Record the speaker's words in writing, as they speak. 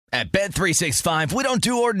At Bet365, we don't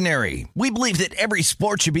do ordinary. We believe that every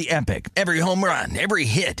sport should be epic. Every home run, every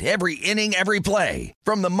hit, every inning, every play.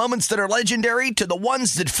 From the moments that are legendary to the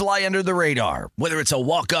ones that fly under the radar. Whether it's a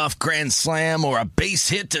walk-off grand slam or a base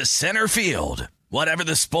hit to center field. Whatever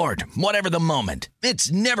the sport, whatever the moment.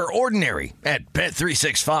 It's never ordinary at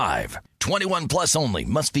Bet365. 21 plus only.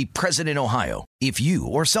 Must be present in Ohio. If you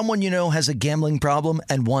or someone you know has a gambling problem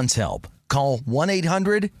and wants help, call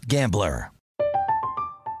 1-800-GAMBLER.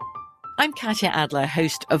 I'm Katya Adler,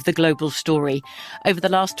 host of The Global Story. Over the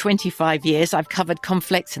last 25 years, I've covered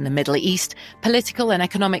conflicts in the Middle East, political and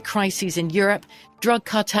economic crises in Europe, drug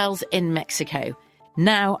cartels in Mexico.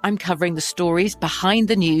 Now I'm covering the stories behind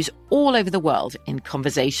the news all over the world in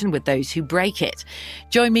conversation with those who break it.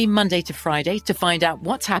 Join me Monday to Friday to find out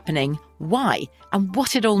what's happening, why, and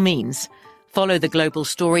what it all means. Follow The Global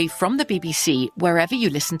Story from the BBC wherever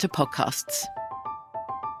you listen to podcasts.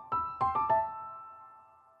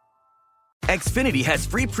 Xfinity has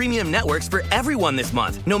free premium networks for everyone this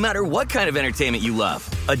month, no matter what kind of entertainment you love.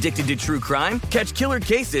 Addicted to true crime? Catch killer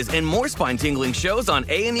cases and more spine-tingling shows on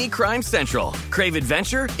A&E Crime Central. Crave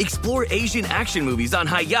adventure? Explore Asian action movies on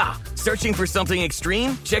Hi-YAH. Searching for something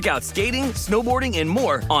extreme? Check out skating, snowboarding, and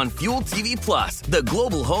more on Fuel TV Plus, the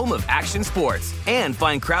global home of action sports. And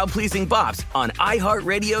find crowd-pleasing bops on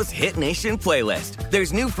iHeartRadio's Hit Nation playlist.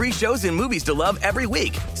 There's new free shows and movies to love every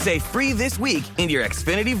week. Say free this week in your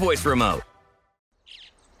Xfinity voice remote.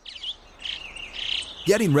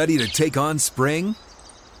 Getting ready to take on spring?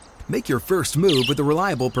 Make your first move with the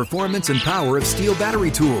reliable performance and power of Steel battery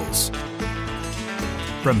tools.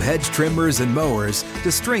 From hedge trimmers and mowers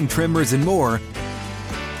to string trimmers and more,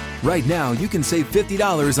 right now you can save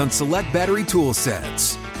 $50 on select battery tool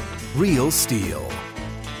sets. Real Steel.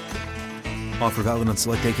 Offer valid on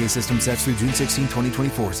select AK system sets through June 16,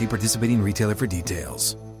 2024. See participating retailer for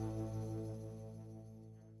details.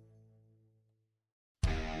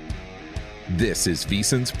 This is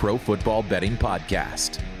VSiN's Pro Football Betting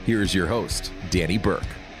Podcast. Here's your host, Danny Burke.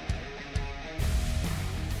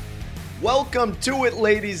 Welcome to it,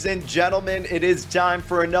 ladies and gentlemen. It is time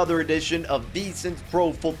for another edition of VSiN's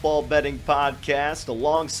Pro Football Betting Podcast.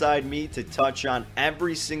 Alongside me to touch on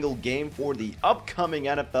every single game for the upcoming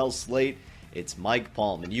NFL slate, it's Mike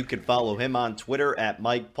Palm. And you can follow him on Twitter at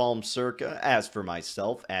Mike Palm Circa. As for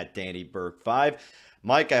myself, at Danny Burke 5.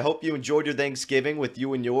 Mike, I hope you enjoyed your Thanksgiving with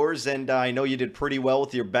you and yours, and I know you did pretty well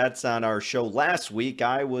with your bets on our show last week.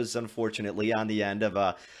 I was unfortunately on the end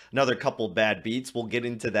of another couple bad beats. We'll get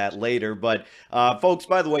into that later, but folks,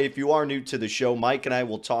 by the way, if you are new to the show, Mike and I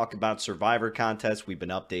will talk about Survivor Contest. We've been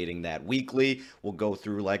updating that weekly. We'll go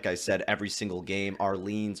through, like I said, every single game, our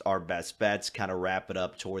leans, our best bets, kind of wrap it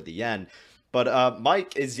up toward the end. But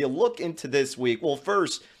Mike, as you look into this week, well,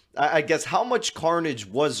 first, I guess how much carnage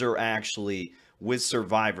was there actually with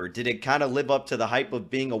Survivor? Did it kind of live up to the hype of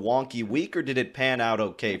being a wonky week, or did it pan out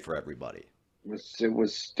okay for everybody? There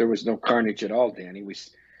was no carnage at all, Danny.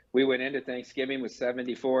 We went into Thanksgiving with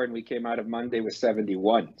 74, and we came out of Monday with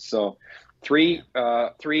 71. So three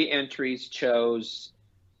entries chose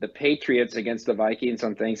the Patriots against the Vikings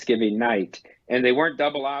on Thanksgiving night, and they weren't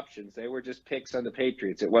double options. They were just picks on the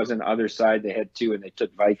Patriots. It wasn't other side. They had two, and they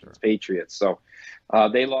took Vikings Patriots. So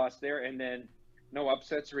they lost there, and then no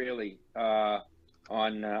upsets really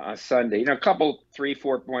on Sunday. You know, a couple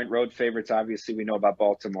 3-4 point road favorites. Obviously, we know about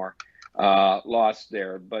Baltimore lost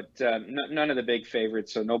there, but none of the big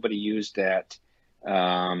favorites. So nobody used that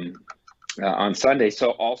on Sunday.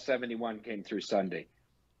 So all 71 came through Sunday.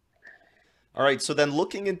 All right, so then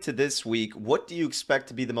looking into this week, what do you expect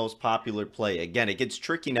to be the most popular play? Again, it gets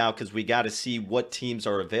tricky now because we got to see what teams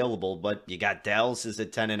are available, but you got Dallas as a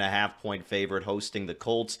 10.5 point favorite hosting the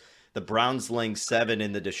Colts. The Browns laying 7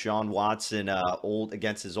 in the Deshaun Watson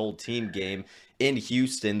against his old team game in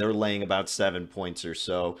Houston. They're laying about 7 points or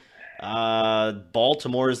so.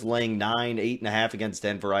 Baltimore is laying 9, 8.5 against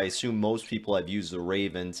Denver. I assume most people have used the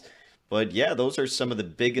Ravens. But yeah, those are some of the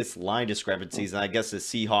biggest line discrepancies. And I guess the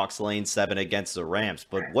Seahawks laying 7 against the Rams.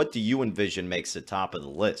 But what do you envision makes the top of the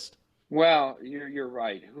list? Well, you're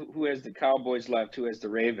right. Who has the Cowboys left? Who has the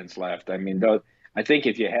Ravens left? I mean, I think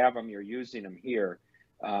if you have them, you're using them here.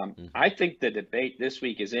 I think the debate this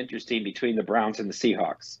week is interesting between the Browns and the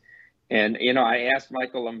Seahawks. And, you know, I asked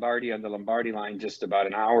Michael Lombardi on the Lombardi line just about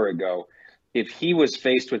an hour ago if he was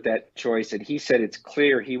faced with that choice, and he said it's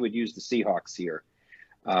clear he would use the Seahawks here,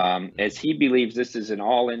 as he believes this is an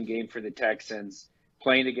all-in game for the Texans,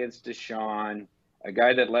 playing against Deshaun, a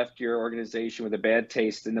guy that left your organization with a bad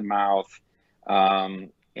taste in the mouth.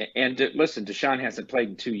 Listen, Deshaun hasn't played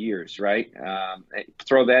in 2 years, right?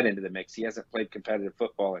 Throw that into the mix. He hasn't played competitive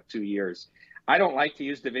football in 2 years. I don't like to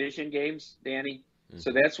use division games, Danny.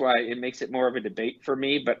 So that's why it makes it more of a debate for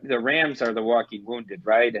me. But the Rams are the walking wounded,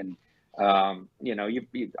 right? And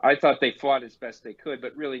I thought they fought as best they could,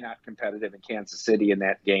 but really not competitive in Kansas City in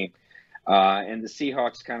that game. And the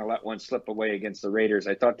Seahawks kind of let one slip away against the Raiders.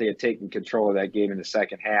 I thought they had taken control of that game in the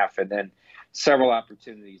second half, and then several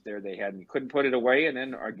opportunities there they had and couldn't put it away. And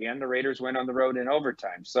then again, the Raiders went on the road in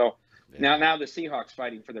overtime. So now the Seahawks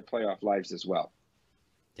fighting for their playoff lives as well.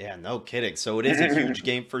 Yeah, no kidding. So it is a huge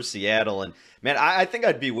game for Seattle. And, man, I think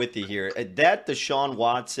I'd be with you here. That Deshaun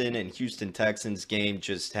Watson and Houston Texans game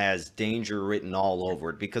just has danger written all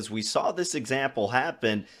over it, because we saw this example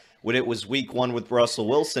happen when it was week 1 with Russell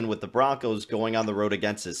Wilson with the Broncos going on the road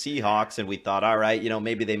against the Seahawks, and we thought, all right,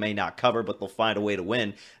 maybe they may not cover, but they'll find a way to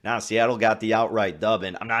win. Now Seattle got the outright dub,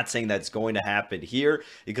 and I'm not saying that's going to happen here,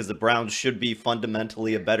 because the Browns should be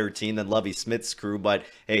fundamentally a better team than Lovie Smith's crew, but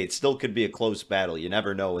hey, it still could be a close battle. You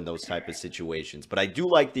never know in those type of situations. But I do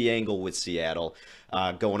like the angle with Seattle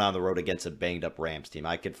going on the road against a banged-up Rams team.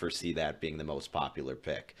 I could foresee that being the most popular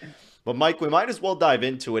pick. But, Mike, we might as well dive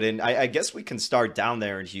into it, and I guess we can start down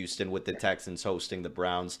there in Houston with the Texans hosting the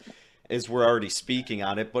Browns, as we're already speaking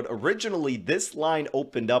on it. But originally, this line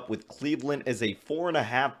opened up with Cleveland as a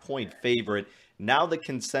 4.5-point favorite. Now the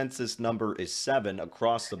consensus number is 7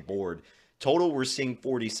 across the board. Total, we're seeing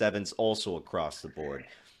 47s also across the board.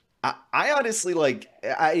 I honestly,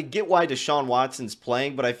 I get why Deshaun Watson's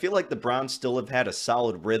playing, but I feel like the Browns still have had a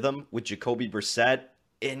solid rhythm with Jacoby Brissett.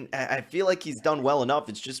 And I feel like he's done well enough.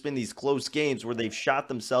 It's just been these close games where they've shot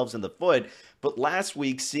themselves in the foot. But last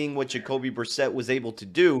week, seeing what Jacoby Brissett was able to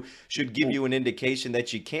do should give you an indication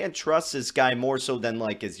that you can trust this guy more so than,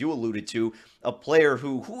 as you alluded to, a player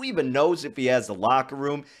who even knows if he has the locker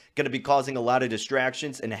room, going to be causing a lot of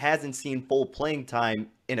distractions and hasn't seen full playing time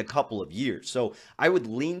in a couple of years. So I would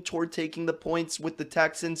lean toward taking the points with the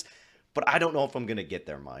Texans, but I don't know if I'm going to get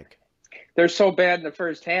there, Mike. They're so bad in the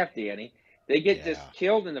first half, Danny. They get just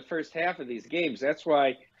killed in the first half of these games. That's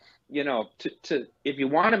why, if you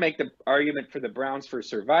want to make the argument for the Browns for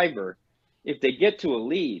survivor, if they get to a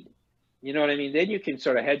lead, you know what I mean? Then you can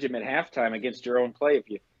sort of hedge them at halftime against your own play.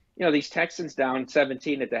 If these Texans down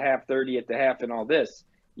 17 at the half, 30 at the half, and all this,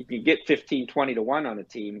 you can get 15, 20 to 1 on a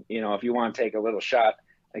team, if you want to take a little shot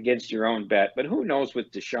against your own bet. But who knows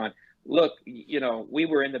with Deshaun? Look, we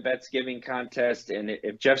were in the bets giving contest, and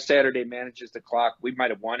if Jeff Saturday manages the clock, we might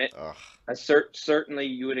have won it. Certainly,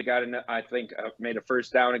 you would have gotten, made a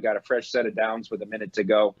first down and got a fresh set of downs with a minute to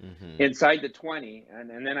go inside the 20.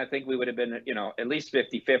 And then I think we would have been, at least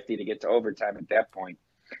 50-50 to get to overtime at that point.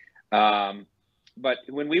 But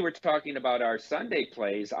when we were talking about our Sunday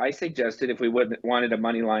plays, I suggested if we wanted a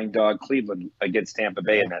money line dog, Cleveland against Tampa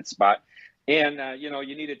Bay in that spot. And,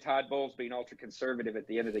 you needed Todd Bowles being ultra-conservative at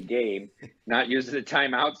the end of the game, not using the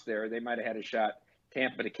timeouts there. They might have had a shot,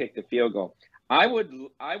 Tampa, to kick the field goal. I would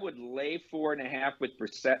lay 4.5 with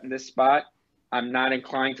Brissett in this spot. I'm not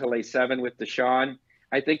inclined to lay 7 with Deshaun.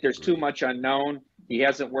 I think there's too much unknown. He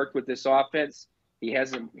hasn't worked with this offense. He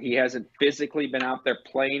hasn't physically been out there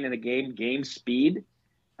playing in a game speed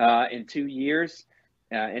in 2 years.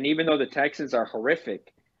 And even though the Texans are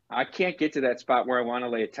horrific, I can't get to that spot where I want to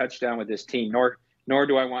lay a touchdown with this team, nor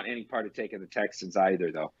do I want any part of taking the Texans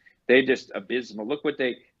either, though. They're just abysmal. Look what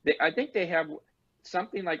I think they have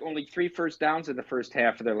something like only 3 first downs in the first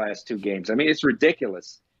half of their last 2 games. I mean, it's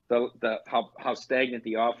ridiculous how stagnant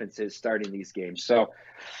the offense is starting these games. So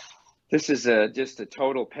this is just a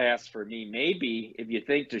total pass for me. Maybe if you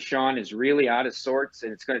think Deshaun is really out of sorts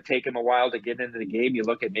and it's going to take him a while to get into the game, you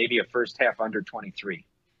look at maybe a first half under 23.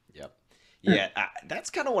 Yep. Yeah, that's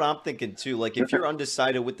kind of what I'm thinking too. If you're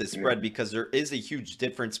undecided with the spread, because there is a huge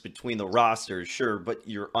difference between the rosters, sure, but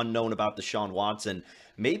you're unknown about Deshaun Watson,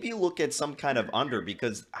 maybe look at some kind of under,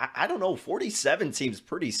 because I don't know, 47 seems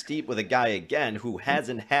pretty steep with a guy, again, who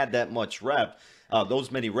hasn't had that much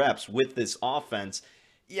those many reps with this offense.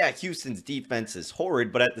 Yeah, Houston's defense is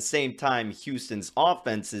horrid, but at the same time, Houston's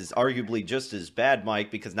offense is arguably just as bad, Mike,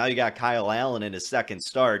 because now you got Kyle Allen in his second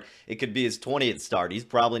start. It could be his 20th start. He's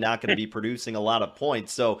probably not going to be producing a lot of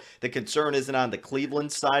points. So the concern isn't on the Cleveland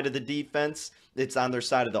side of the defense. It's on their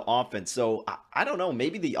side of the offense. So I don't know.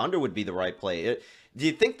 Maybe the under would be the right play. Do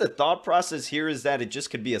you think the thought process here is that it just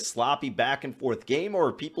could be a sloppy back and forth game, or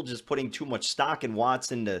are people just putting too much stock in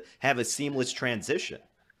Watson to have a seamless transition?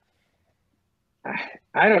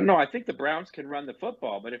 I don't know. I think the Browns can run the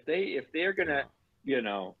football, but if they're going to,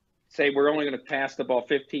 say we're only going to pass the ball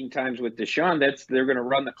 15 times with Deshaun, they're going to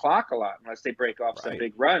run the clock a lot unless they break off some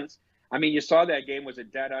big runs. I mean, you saw that game was a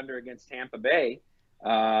dead under against Tampa Bay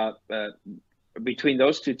between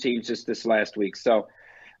those two teams just this last week. So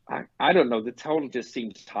I don't know. The total just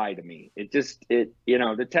seems high to me.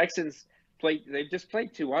 The Texans they've just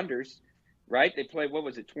played 2 unders, right? They played, what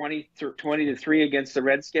was it, 20-3 against the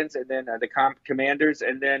Redskins, and then the Commanders,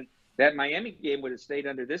 and then that Miami game would have stayed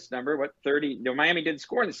under this number. 30? No, Miami didn't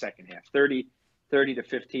score in the second half.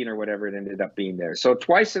 30-15 or whatever it ended up being there. So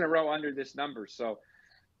twice in a row under this number. So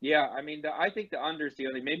yeah, I mean, I think the under is the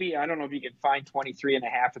only. Maybe I don't know if you can find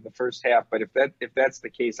 23.5 in the first half, but if that's the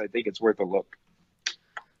case, I think it's worth a look.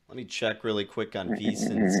 Let me check really quick on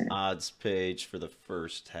VSiN's odds page for the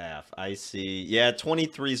first half. I see,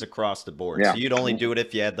 23's across the board. Yeah. So you'd only do it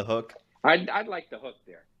if you had the hook. I'd like the hook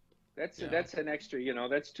there. That's an extra.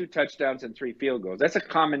 That's 2 touchdowns and 3 field goals. That's a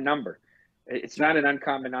common number. It's not an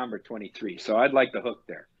uncommon number, 23. So I'd like the hook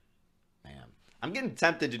there. I'm getting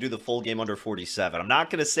tempted to do the full game under 47. I'm not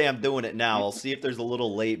going to say I'm doing it now. I'll see if there's a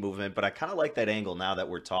little late movement, but I kind of like that angle now that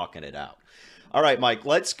we're talking it out. All right, Mike,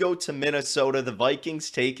 let's go to Minnesota. The Vikings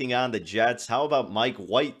taking on the Jets. How about Mike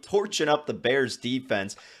White torching up the Bears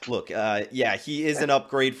defense? Look, he is an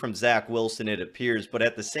upgrade from Zach Wilson, it appears, but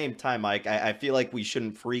at the same time, Mike, I feel like we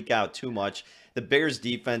shouldn't freak out too much. The Bears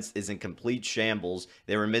defense is in complete shambles.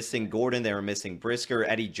 They were missing Gordon. They were missing Brisker.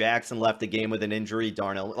 Eddie Jackson left the game with an injury.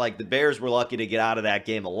 Darnell, the Bears were lucky to get out of that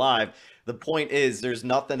game alive. The point is, there's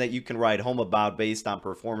nothing that you can write home about based on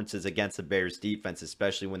performances against the Bears defense,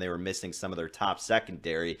 especially when they were missing some of their top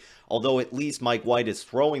secondary. Although at least Mike White is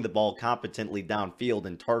throwing the ball competently downfield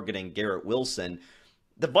and targeting Garrett Wilson.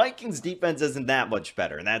 The Vikings defense isn't that much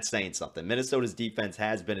better, and that's saying something. Minnesota's defense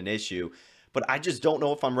has been an issue. But I just don't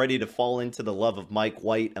know if I'm ready to fall into the love of Mike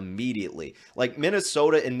White immediately. Like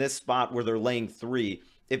Minnesota in this spot where they're laying 3,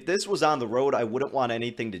 if this was on the road, I wouldn't want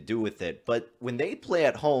anything to do with it. But when they play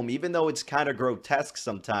at home, even though it's kind of grotesque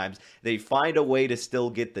sometimes, they find a way to still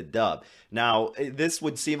get the dub. Now, this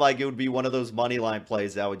would seem like it would be one of those money line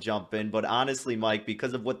plays that would jump in. But honestly, Mike,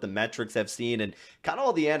 because of what the metrics have seen and kind of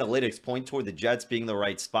all the analytics point toward the Jets being the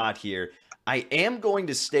right spot here, I am going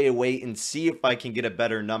to stay away and see if I can get a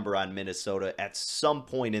better number on Minnesota at some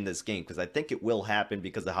point in this game, because I think it will happen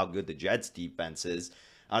because of how good the Jets defense is.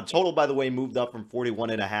 Total, by the way, moved up from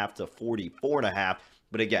 41.5 to 44.5.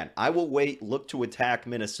 But again, I will wait, look to attack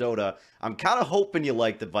Minnesota. I'm kind of hoping you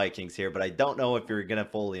like the Vikings here, but I don't know if you're going to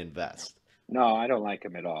fully invest. No, I don't like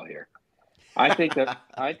them at all here. I think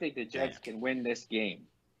the Jets can win this game.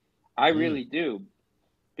 I really do.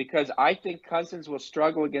 Because I think Cousins will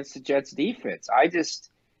struggle against the Jets defense. I just,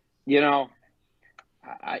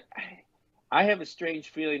 I have a strange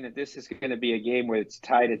feeling that this is going to be a game where it's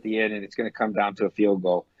tied at the end and it's going to come down to a field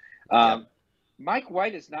goal. Mike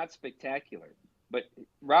White is not spectacular, but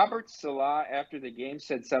Robert Salah after the game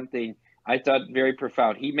said something I thought very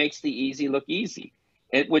profound. He makes the easy look easy,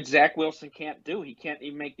 and which Zach Wilson can't do. He can't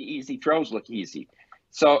even make the easy throws look easy.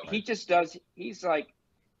 So he just does. He's like,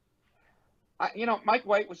 Mike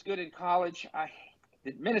White was good in college.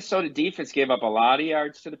 The Minnesota defense gave up a lot of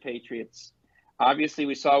yards to the Patriots. Obviously,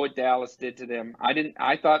 we saw what Dallas did to them.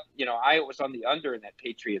 I thought, I was on the under in that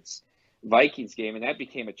Patriots-Vikings game, and that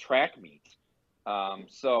became a track meet.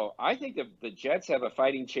 So I think the Jets have a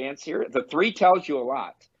fighting chance here. The 3 tells you a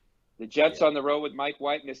lot. The Jets on the road with Mike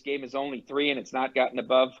White, and this game is only 3, and it's not gotten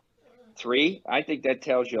above 3. I think that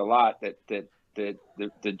tells you a lot that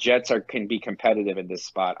the Jets can be competitive in this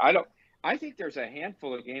spot. I think there's a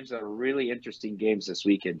handful of games that are really interesting games this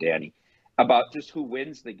weekend, Danny, about just who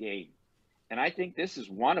wins the game. And I think this is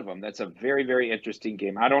one of them that's a very, very interesting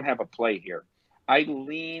game. I don't have a play here. If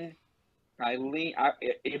I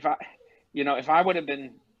would have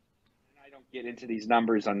been, I don't get into these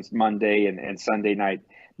numbers on Monday and Sunday night,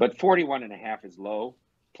 but 41.5 is low,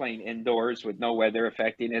 playing indoors with no weather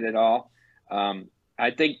affecting it at all.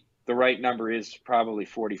 I think the right number is probably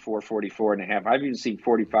 44.5. I've even seen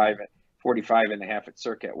 45.5 at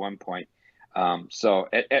circa at one point. So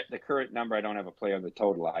at the current number, I don't have a play on the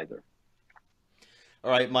total either. All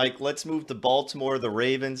right, Mike, let's move to Baltimore. The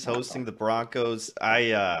Ravens hosting the Broncos.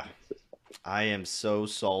 I am so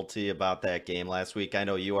salty about that game last week. I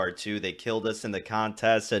know you are too. They killed us in the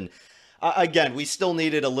contest. And again, we still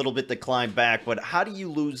needed a little bit to climb back. But how do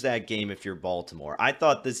you lose that game if you're Baltimore? I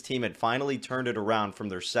thought this team had finally turned it around from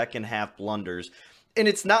their second half blunders. And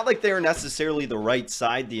it's not like they were necessarily the right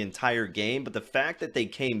side the entire game, but the fact that they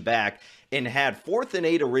came back and had 4th and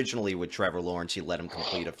 8 originally with Trevor Lawrence, you let him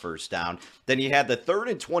complete a first down. Then you had the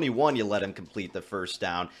 3rd and 21, you let him complete the first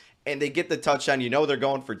down. And they get the touchdown. They're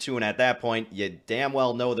going for 2, and at that point, you damn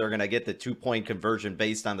well know they're going to get the 2-point conversion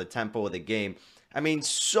based on the tempo of the game. I mean,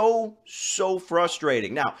 so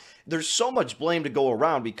frustrating. Now, there's so much blame to go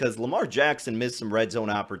around because Lamar Jackson missed some red zone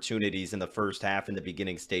opportunities in the first half and the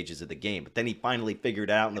beginning stages of the game. But then he finally figured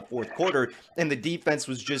it out in the fourth quarter, and the defense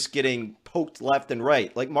was just getting poked left and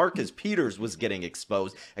right. Like Marcus Peters was getting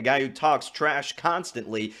exposed, a guy who talks trash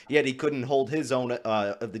constantly, yet he couldn't hold his own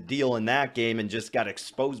of the deal in that game and just got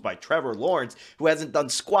exposed by Trevor Lawrence, who hasn't done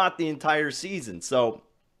squat the entire season. So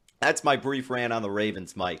that's my brief rant on the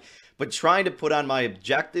Ravens, Mike. But trying to put on my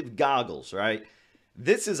objective goggles, right?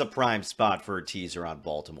 This is a prime spot for a teaser on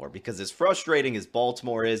Baltimore because as frustrating as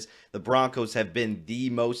Baltimore is, the Broncos have been the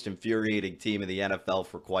most infuriating team in the NFL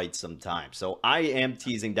for quite some time. So I am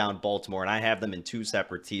teasing down Baltimore, and I have them in 2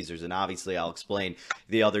 separate teasers, and obviously I'll explain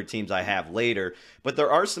the other teams I have later. But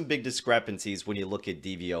there are some big discrepancies when you look at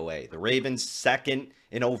DVOA. The Ravens second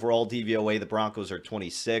in overall DVOA. The Broncos are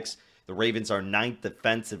 26. The Ravens are 9th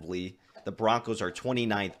defensively. The Broncos are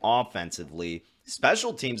 29th offensively.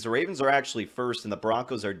 Special teams, the Ravens are actually first, and the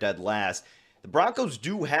Broncos are dead last. The Broncos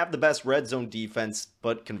do have the best red zone defense,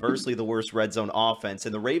 but conversely, the worst red zone offense.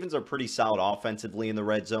 And the Ravens are pretty solid offensively in the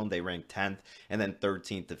red zone. They rank 10th and then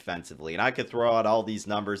 13th defensively. And I could throw out all these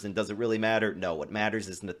numbers, and does it really matter? No. What matters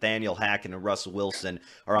is Nathaniel Hackett and Russell Wilson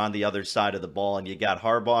are on the other side of the ball, and you got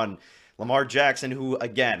Harbaugh and Lamar Jackson, who,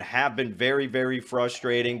 again, have been very, very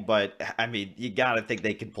frustrating, but, I mean, you got to think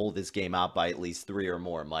they can pull this game out by at least 3 or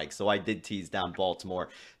more, Mike. So I did tease down Baltimore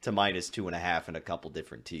to -2.5 in a couple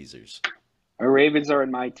different teasers. The Ravens are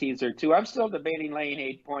in my teaser, too. I'm still debating laying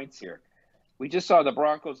 8 points here. We just saw the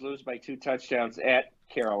Broncos lose by 2 touchdowns at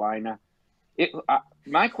Carolina.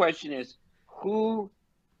 My question is, who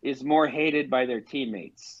is more hated by their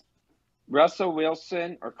teammates, Russell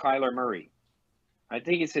Wilson or Kyler Murray? I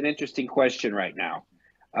think it's an interesting question right now.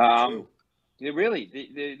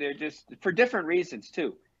 They're just for different reasons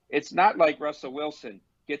too. It's not like Russell Wilson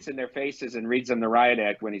gets in their faces and reads them the riot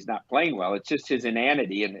act when he's not playing well. It's just his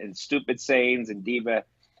inanity and stupid sayings and diva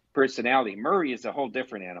personality. Murray is a whole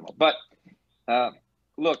different animal. But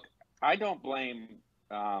look, I don't blame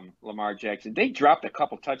Lamar Jackson. They dropped a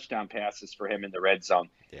couple touchdown passes for him in the red zone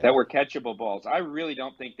that were catchable balls. I really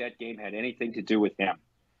don't think that game had anything to do with him.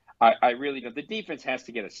 I really don't. The defense has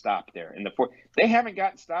to get a stop there in the fourth. They haven't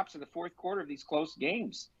gotten stops in the fourth quarter of these close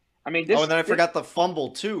games. I mean, and then I forgot the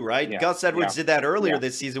fumble too, right? Yeah, Gus Edwards did that earlier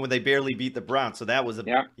this season when they barely beat the Browns, so that was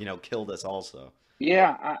killed us also.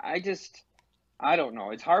 Yeah, I don't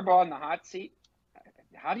know. It's Harbaugh in the hot seat.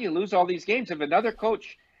 How do you lose all these games? If another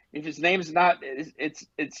coach, if his name's not, it's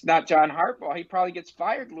not John Harbaugh, he probably gets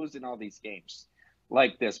fired losing all these games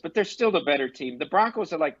like this. But they're still the better team. The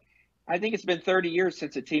Broncos are like. I think it's been 30 years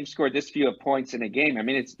since a team scored this few points in a game. I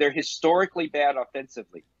mean, they're historically bad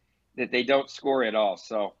offensively, that they don't score at all.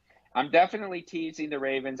 So I'm definitely teasing the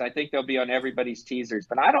Ravens. I think they'll be on everybody's teasers,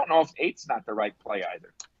 but I don't know if 8's not the right play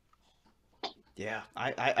either. Yeah,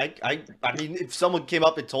 I mean, if someone came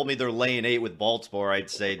up and told me they're laying 8 with Baltimore, I'd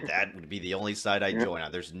say that would be the only side I'd join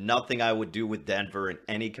on. There's nothing I would do with Denver in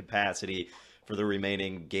any capacity for the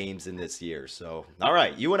remaining games in this year. So, all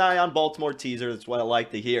right, you and I on Baltimore teaser. That's what I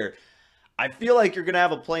like to hear. I feel like you're going to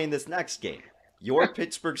have a play in this next game. Your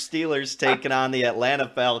Pittsburgh Steelers taking on the Atlanta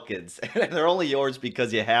Falcons. They're only yours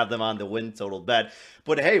because you have them on the win total bet.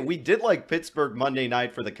 But, hey, we did like Pittsburgh Monday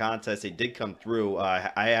night for the contest. They did come through.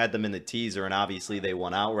 I had them in the teaser, and obviously they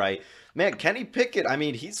won outright. Man, Kenny Pickett, I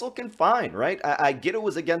mean, he's looking fine, right? I get it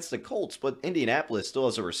was against the Colts, but Indianapolis still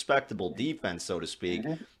has a respectable defense, so to speak.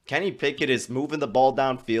 Mm-hmm. Kenny Pickett is moving the ball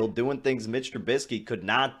downfield, doing things Mitch Trubisky could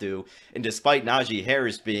not do. And despite Najee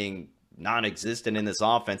Harris being non-existent in this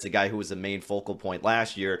offense, a guy who was the main focal point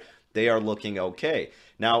last year, they are looking okay.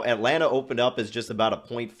 Now, Atlanta opened up as just about a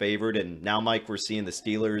point favorite, and now, Mike, we're seeing the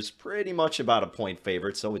Steelers pretty much about a point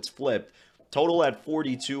favorite, so it's flipped. Total at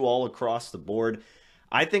 42 all across the board.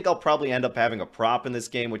 I think I'll probably end up having a prop in this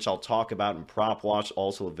game, which I'll talk about in Prop Watch,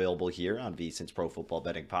 also available here on VSiN's Pro Football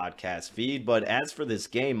Betting Podcast feed. But as for this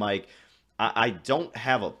game, Mike, I don't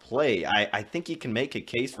have a play. I think you can make a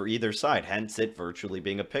case for either side, hence it virtually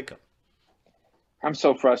being a pick'em. I'm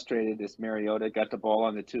so frustrated this Mariota got the ball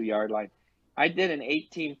on the 2-yard line. I did an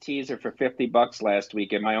 8-team teaser for $50 last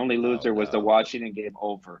week, and my only loser was the Washington game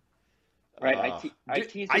over. Right?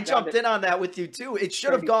 I jumped in on that with you, too. It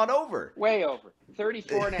should have gone over. Way over.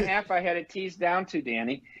 34.5 I had it teased down to,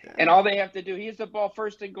 Danny. Yeah. And all they have to do, he has the ball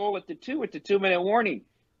first and goal at the 2 with the 2-minute warning.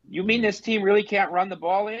 You mean this team really can't run the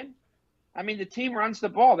ball in? I mean, the team runs the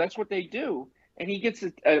ball. That's what they do. And he gets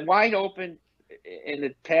a wide open, and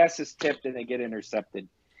the pass is tipped, and they get intercepted.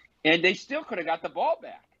 And they still could have got the ball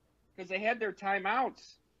back because they had their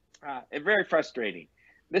timeouts. Very frustrating.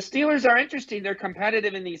 The Steelers are interesting. They're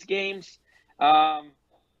competitive in these games. I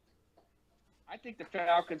I think the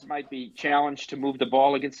Falcons might be challenged to move the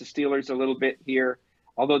ball against the Steelers a little bit here,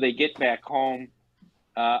 although they get back home.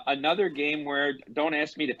 Another game where don't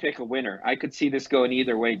ask me to pick a winner. I could see this going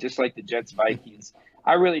either way, just like the Jets-Vikings.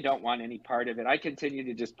 I really don't want any part of it. I continue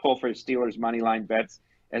to just pull for the Steelers money line bets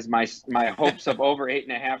as my hopes of over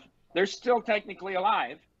 8.5. They're still technically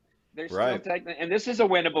alive. They're still and this is a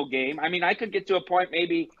winnable game. I mean, I could get to a point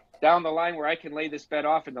maybe down the line where I can lay this bet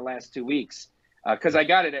off in the last 2 weeks because I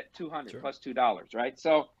got it at 200 plus $2, right?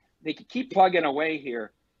 So they could keep plugging away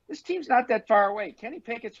here. This team's not that far away. Kenny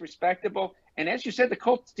Pickett's respectable. And as you said, the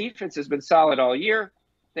Colts defense has been solid all year.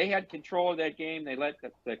 They had control of that game. They let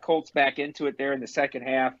the Colts back into it there in the second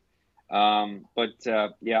half.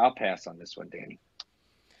 Yeah, I'll pass on this one, Danny.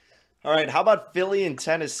 All right, how about Philly and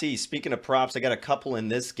Tennessee? Speaking of props, I got a couple in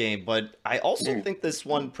this game, but I also think this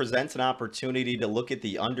one presents an opportunity to look at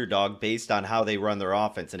the underdog based on how they run their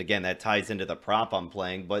offense. And again, that ties into the prop I'm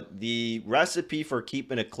playing, but the recipe for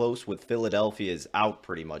keeping it close with Philadelphia is out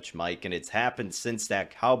pretty much, Mike, and it's happened since that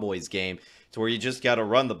Cowboys game to where you just got to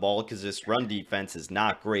run the ball because this run defense is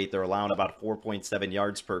not great. They're allowing about 4.7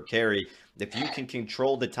 yards per carry. If you can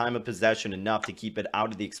control the time of possession enough to keep it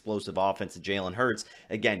out of the explosive offense of Jalen Hurts,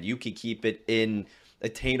 again, you can keep it in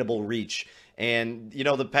attainable reach. And, you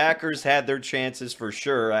know, the Packers had their chances for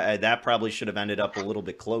sure. That probably should have ended up a little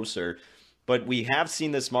bit closer. But we have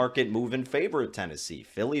seen this market move in favor of Tennessee.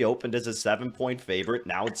 Philly opened as a 7-point favorite.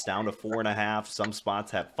 Now it's down to 4.5. Some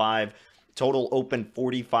spots have 5. Total open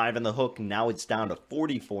 45 in the hook. Now it's down to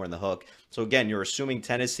 44 in the hook. So again, you're assuming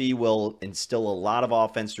Tennessee will instill a lot of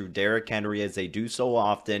offense through Derrick Henry as they do so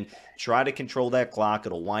often. Try to control that clock.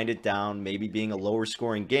 It'll wind it down, maybe being a lower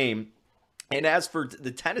scoring game. And as for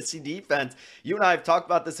the Tennessee defense, you and I have talked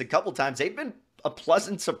about this a couple times. They've been a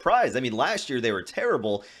pleasant surprise. I mean, last year they were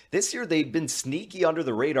terrible. This year they've been sneaky under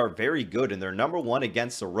the radar, very good, and they're number one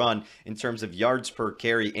against the run in terms of yards per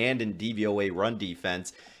carry and in DVOA run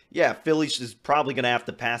defense. Yeah, Philly's is probably going to have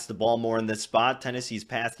to pass the ball more in this spot. Tennessee's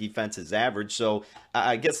pass defense is average. So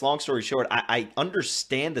I guess long story short, I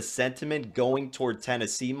understand the sentiment going toward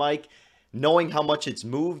Tennessee, Mike. Knowing how much it's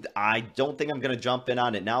moved, I don't think I'm going to jump in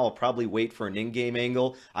on it now. I'll probably wait for an in-game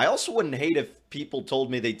angle. I also wouldn't hate if people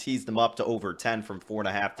told me they teased them up to over 10 from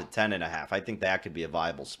 4.5 to 10.5. I think that could be a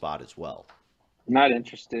viable spot as well. Not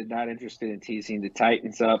interested in teasing the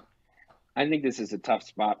Titans up. I think this is a tough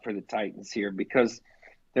spot for the Titans here because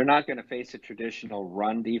they're not going to face a traditional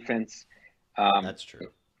run defense. That's true.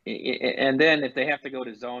 And then if they have to go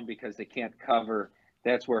to zone because they can't cover,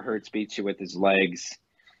 that's where Hurts beats you with his legs.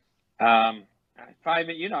 5,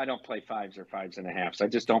 I don't play 5s or 5.5s. I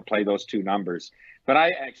just don't play those two numbers. But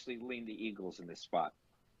I actually lean the Eagles in this spot.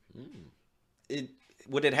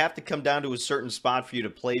 Would it have to come down to a certain spot for you to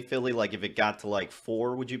play Philly? Like if it got to like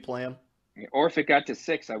 4, would you play them? Or if it got to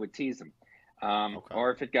 6, I would tease them. Okay.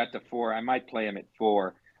 Or if it got to 4, I might play him at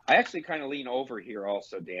 4. I actually kind of lean over here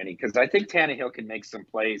also, Danny, because I think Tannehill can make some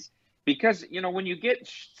plays. Because, you know, when you get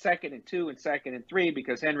 2nd and 2 and 2nd and 3,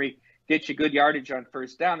 because Henry gets you good yardage on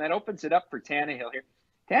first down, that opens it up for Tannehill here.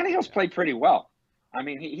 Tannehill's played pretty well. I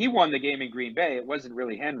mean, he won the game in Green Bay. It wasn't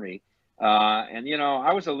really Henry. And, you know,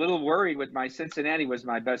 I was a little worried with my Cincinnati was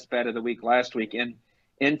my best bet of the week last week.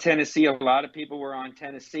 In Tennessee, a lot of people were on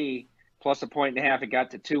Tennessee plus 1.5. It got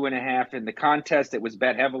to 2.5. In the contest, it was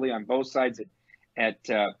bet heavily on both sides at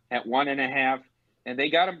 1.5. And they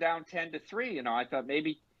got them down 10-3. You know, I thought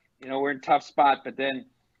maybe, you know, we're in a tough spot. But then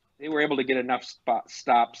they were able to get enough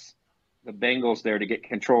stops, the Bengals there, to get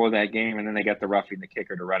control of that game. And then they got the roughing the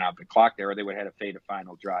kicker to run out the clock there, or they would have had to fade a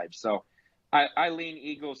final drive. So I lean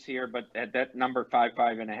Eagles here, but at that number 5,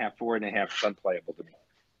 5.5, 4.5, it's unplayable to me.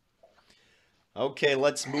 Okay,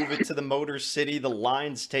 let's move it to the Motor City. The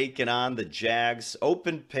Lions taking on the Jags.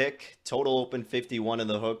 Open pick, total open 51 in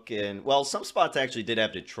the hook. And, well, some spots actually did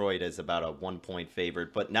have Detroit as about a 1-point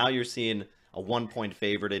favorite, but now you're seeing a 1-point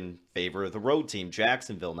favorite in favor of the road team,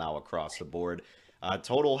 Jacksonville, now across the board.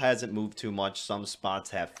 Total hasn't moved too much. Some spots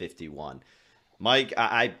have 51. Mike,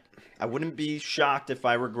 I wouldn't be shocked if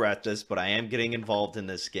I regret this, but I am getting involved in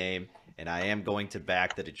this game, and I am going to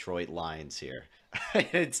back the Detroit Lions here.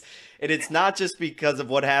 It's not just because of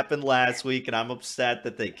what happened last week, and I'm upset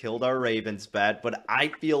that they killed our Ravens bet, but I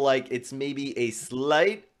feel like it's maybe a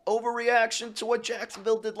slight overreaction to what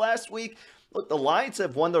Jacksonville did last week. Look, the Lions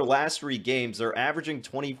have won their last 3 games. They're averaging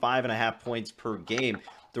 25.5 points per game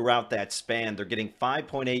throughout that span. They're getting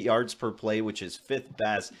 5.8 yards per play, which is 5th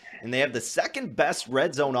best. And they have the 2nd best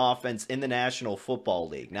red zone offense in the National Football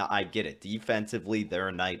League. Now, I get it. Defensively, they're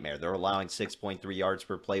a nightmare. They're allowing 6.3 yards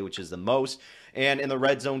per play, which is the most. And in the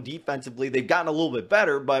red zone defensively, they've gotten a little bit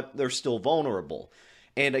better, but they're still vulnerable.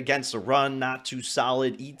 And against the run, not too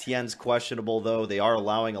solid. ETN's questionable, though. They are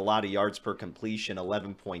allowing a lot of yards per completion,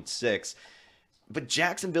 11.6. But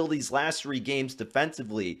Jacksonville, these last 3 games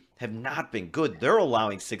defensively have not been good. They're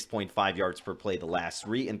allowing 6.5 yards per play the last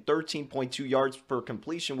 3 and 13.2 yards per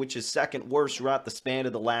completion, which is second worst throughout the span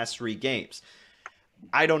of the last 3 games.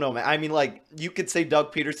 I don't know, man. I mean, like, you could say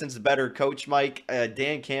Doug Peterson's a better coach, Mike.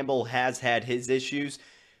 Dan Campbell has had his issues.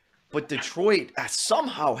 But Detroit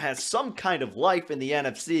somehow has some kind of life in the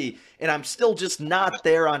NFC, and I'm still just not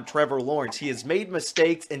there on Trevor Lawrence. He has made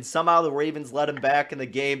mistakes, and somehow the Ravens let him back in the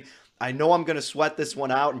game. I know I'm going to sweat this one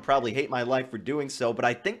out and probably hate my life for doing so, but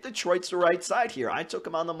I think Detroit's the right side here. I took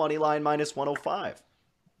him on the money line minus 105.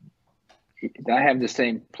 I have the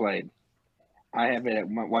same play. I have it at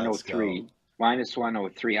 103, minus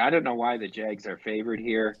 103. I don't know why the Jags are favored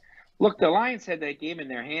here. Look, the Lions had that game in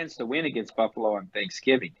their hands to win against Buffalo on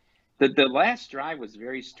Thanksgiving. The last drive was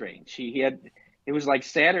very strange. It was like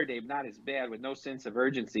Saturday, not as bad, with no sense of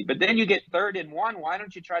urgency. But then you get 3rd and 1. Why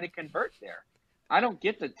don't you try to convert there? I don't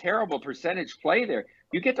get the terrible percentage play there.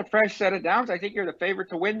 You get the fresh set of downs. I think you're the favorite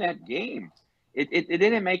to win that game. It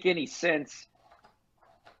didn't make any sense.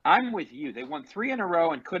 I'm with you. They won 3 in a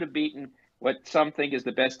row and could have beaten what some think is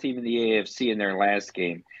the best team in the AFC in their last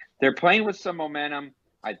game. They're playing with some momentum.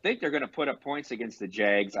 I think they're going to put up points against the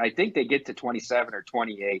Jags. I think they get to 27 or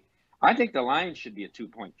 28. I think the Lions should be a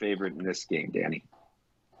 2-point favorite in this game, Danny.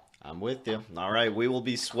 I'm with you. All right, we will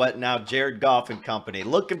be sweating out Jared Goff and company.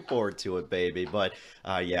 Looking forward to it, baby. But,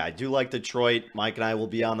 yeah, I do like Detroit. Mike and I will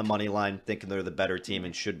be on the money line, thinking they're the better team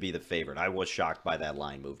and should be the favorite. I was shocked by that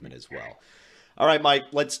line movement as well. All right, Mike,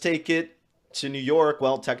 let's take it to New York.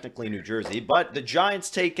 Well, technically New Jersey. But the Giants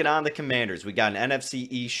taking on the Commanders. We got an NFC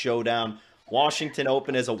East showdown. Washington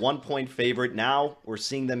opened as a 1-point favorite. Now we're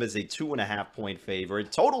seeing them as a 2.5-point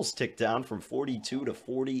favorite. Totals ticked down from 42 to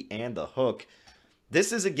 40 and the hook.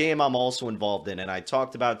 This is a game I'm also involved in, and I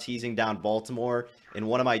talked about teasing down Baltimore. In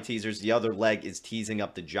one of my teasers, the other leg is teasing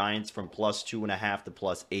up the Giants from plus 2.5 to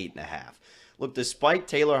plus 8.5. Look, despite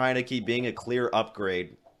Taylor Heinicke being a clear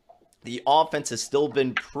upgrade, the offense has still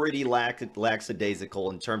been pretty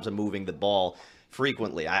lackadaisical in terms of moving the ball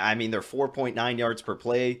frequently. I mean, they're 4.9 yards per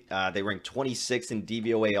play. They rank 26 in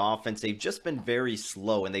DVOA offense. They've just been very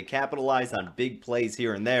slow, and they capitalize on big plays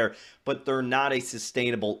here and there, but they're not a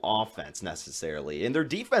sustainable offense necessarily. And their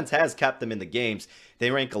defense has kept them in the games.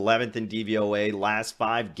 They rank 11th in DVOA. Last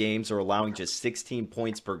 5 games are allowing just 16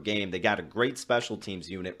 points per game. They got a great special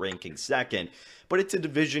teams unit ranking 2nd, but it's a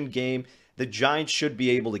division game. The Giants should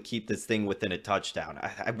be able to keep this thing within a touchdown.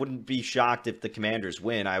 I wouldn't be shocked if the Commanders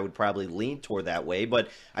win. I would probably lean toward that way. But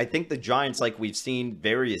I think the Giants, like we've seen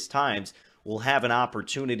various times, will have an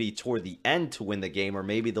opportunity toward the end to win the game. Or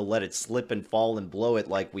maybe they'll let it slip and fall and blow it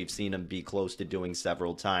like we've seen them be close to doing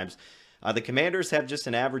several times. The Commanders have just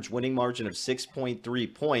an average winning margin of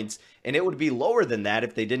 6.3 points. And it would be lower than that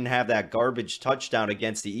if they didn't have that garbage touchdown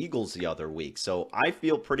against the Eagles the other week. So I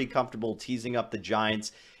feel pretty comfortable teasing up the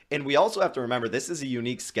Giants. And we also have to remember this is a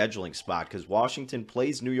unique scheduling spot because Washington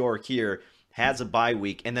plays New York here, has a bye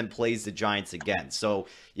week, and then plays the Giants again. So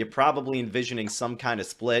you're probably envisioning some kind of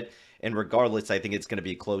split. And regardless, I think it's going to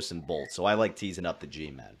be close and bold. So I like teasing up the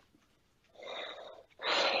G-men.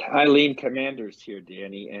 I lean Commanders here,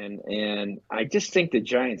 Danny, and I just think the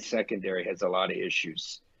Giants secondary has a lot of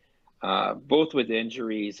issues, both with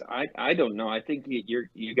injuries. I don't know. I think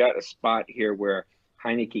you got a spot here where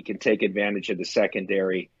Heinicke can take advantage of the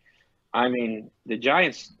secondary. I mean, the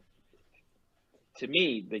Giants, to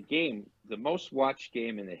me, the most watched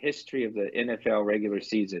game in the history of the NFL regular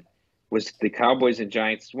season was the Cowboys and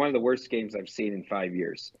Giants. One of the worst games I've seen in 5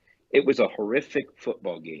 years. It was a horrific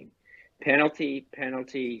football game. Penalty,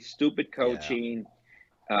 stupid coaching,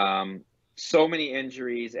 so many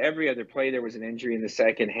injuries. Every other play there was an injury in the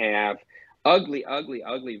second half. Ugly,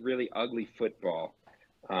 really ugly football.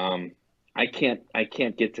 I can't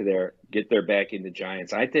get their backing the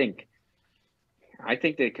Giants. I think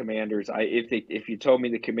the Commanders. If you told me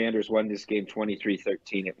the Commanders won this game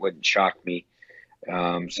 23-13, it wouldn't shock me.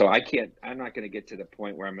 So I'm not going to get to the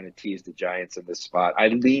point where I'm going to tease the Giants in this spot. I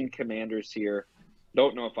lean Commanders here.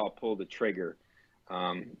 Don't know if I'll pull the trigger,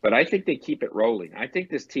 but I think they keep it rolling. I think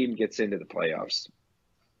this team gets into the playoffs.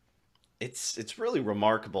 It's really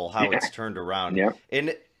remarkable how it's turned around. Yeah.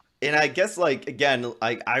 And I guess, like, again,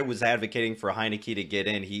 I was advocating for Heinicke to get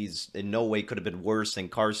in. He's in no way could have been worse than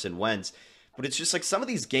Carson Wentz. But it's just like some of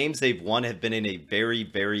these games they've won have been in a very,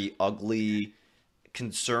 very ugly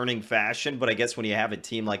concerning fashion, but I guess when you have a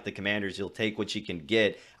team like the Commanders, you'll take what you can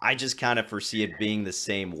get. I just kind of foresee it being the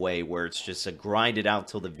same way, where it's just a grind it out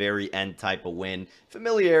till the very end type of win.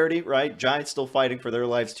 Familiarity, right? Giants still fighting for their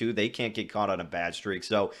lives too. They can't get caught on a bad streak.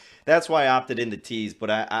 So that's why I opted in the tease, but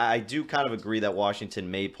I do kind of agree that Washington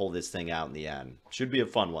may pull this thing out in the end. Should be a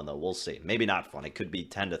fun one, though. We'll see. Maybe not fun. It could be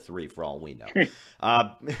 10-3 for all we know.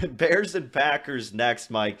 Bears and Packers next,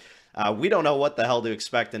 Mike. We don't know what the hell to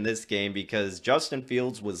expect in this game because Justin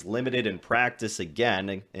Fields was limited in practice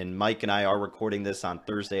again, and Mike and I are recording this on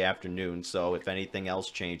Thursday afternoon, so if anything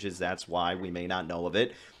else changes, that's why we may not know of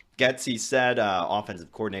it. Getsy said,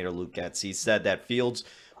 offensive coordinator Luke Getsy said that Fields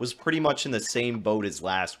was pretty much in the same boat as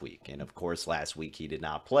last week, and of course last week he did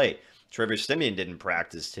not play. Trevor Siemian didn't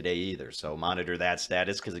practice today either, so monitor that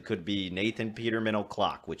status because it could be Nathan Peterman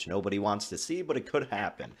o'clock, which nobody wants to see, but it could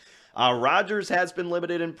happen. Rodgers has been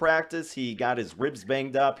limited in practice. He got his ribs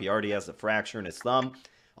banged up. He already has a fracture in his thumb.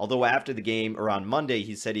 Although after the game, or on Monday,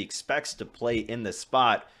 he said he expects to play in the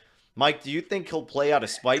spot. Mike, do you think he'll play out of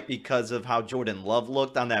spite because of how Jordan Love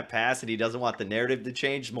looked on that pass and he doesn't want the narrative to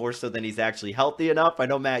change more so than he's actually healthy enough? I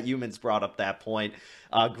know Matt Humans brought up that point.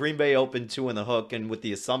 Green Bay opened 2 in the hook, and with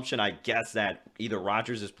the assumption, I guess, that either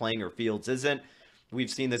Rodgers is playing or Fields isn't, we've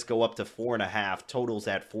seen this go up to 4.5. Totals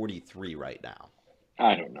at 43 right now.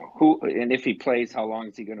 I don't know who, and if he plays, how long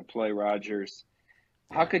is he going to play Rodgers?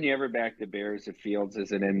 How can you ever back the Bears if Fields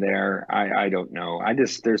isn't in there? I don't know.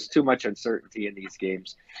 There's too much uncertainty in these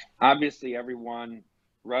games. Obviously, everyone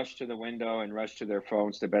rushed to the window and rushed to their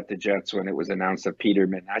phones to bet the Jets when it was announced that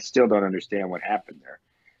Peterman. I still don't understand what happened there.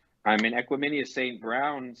 I mean, Equimania St.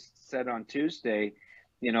 Brown said on Tuesday,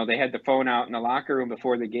 they had the phone out in the locker room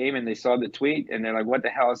before the game and they saw the tweet and they're like, what the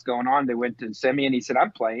hell is going on? They went to Siemian. He said,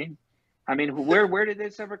 I'm playing. I mean, where did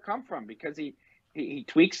this ever come from? Because he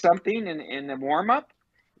tweaked something in the warm-up?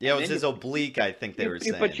 Yeah, it was his oblique, I think they were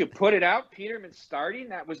saying. But you put it out, Peterman starting?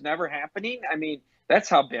 That was never happening? I mean, that's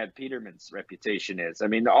how bad Peterman's reputation is. I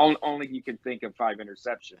mean, only you can think of 5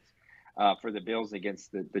 interceptions for the Bills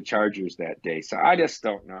against the Chargers that day. So I just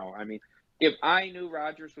don't know. I mean, if I knew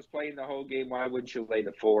Rodgers was playing the whole game, why wouldn't you lay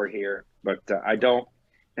the 4 here? But I don't,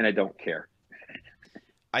 and I don't care.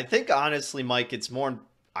 I think, honestly, Mike, it's more –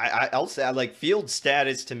 I'll say, like, Fields'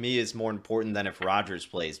 status to me is more important than if Rodgers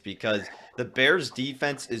plays because the Bears'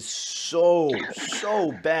 defense is so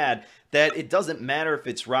bad that it doesn't matter if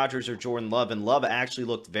it's Rodgers or Jordan Love, and Love actually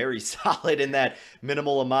looked very solid in that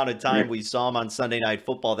minimal amount of time we saw him on Sunday Night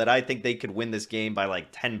Football, that I think they could win this game by like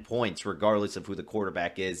 10 points regardless of who the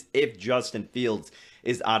quarterback is if Justin Fields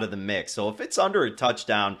is out of the mix. So if it's under a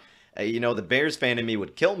touchdown, the Bears fan in me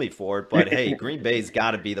would kill me for it, but hey, Green Bay's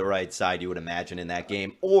got to be the right side, you would imagine, in that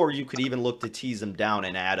game. Or you could even look to tease them down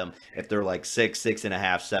and add them if they're like 6.5,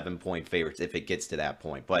 7-point favorites if it gets to that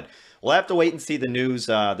point. But we'll have to wait and see the news.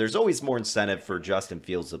 There's always more incentive for Justin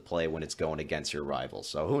Fields to play when it's going against your rival.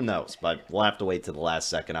 So who knows? But we'll have to wait to the last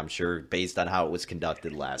second, I'm sure, based on how it was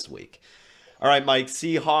conducted last week. All right, Mike,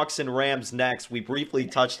 Seahawks and Rams next. We briefly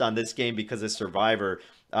touched on this game because of Survivor.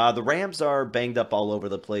 The Rams are banged up all over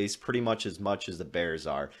the place, pretty much as the Bears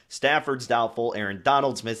are. Stafford's doubtful. Aaron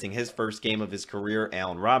Donald's missing his first game of his career.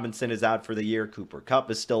 Allen Robinson is out for the year. Cooper Kupp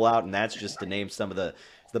is still out, and that's just to name some of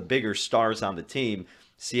the bigger stars on the team.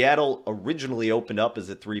 Seattle originally opened up as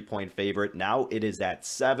a 3-point favorite. Now it is at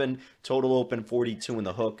 7. Total open 42 in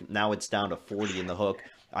the hook. Now it's down to 40 in the hook.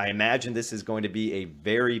 I imagine this is going to be a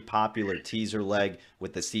very popular teaser leg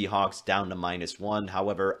with the Seahawks down to -1.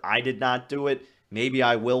 However, I did not do it. Maybe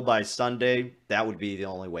I will by Sunday. That would be the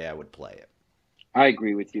only way I would play it. I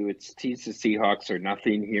agree with you. It's tease the Seahawks or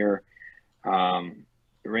nothing here. The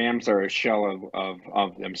Rams are a shell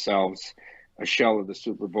of themselves, a shell of the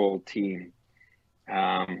Super Bowl team.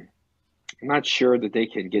 I'm not sure that they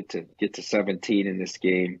can get to 17 in this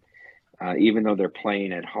game, even though they're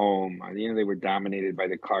playing at home. They were dominated by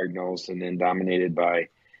the Cardinals and then dominated by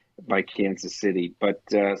Kansas City, but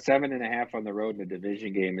 7.5 on the road in a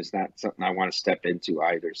division game is not something I want to step into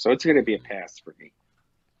either. So it's going to be a pass for me.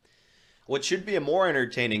 What should be a more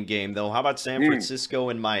entertaining game, though, how about San Francisco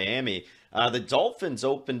and Miami? The Dolphins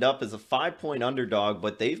opened up as a 5-point underdog,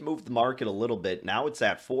 but they've moved the market a little bit. Now it's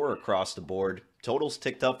at 4 across the board. Totals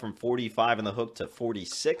ticked up from 45 in the hook to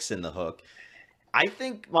 46 in the hook. I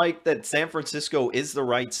think, Mike, that San Francisco is the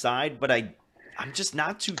right side, but I'm just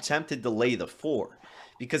not too tempted to lay the 4.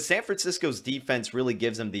 Because San Francisco's defense really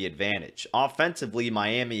gives them the advantage. Offensively,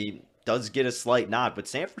 Miami does get a slight nod, but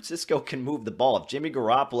San Francisco can move the ball. If Jimmy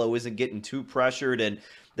Garoppolo isn't getting too pressured and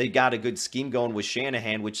they got a good scheme going with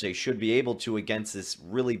Shanahan, which they should be able to against this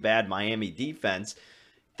really bad Miami defense,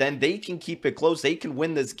 then they can keep it close. They can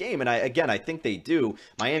win this game. And I think they do.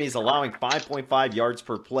 Miami's allowing 5.5 yards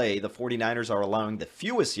per play. The 49ers are allowing the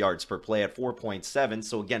fewest yards per play at 4.7.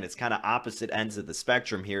 So again, it's kind of opposite ends of the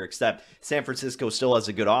spectrum here, except San Francisco still has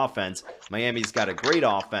a good offense. Miami's got a great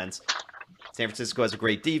offense. San Francisco has a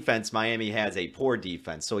great defense. Miami has a poor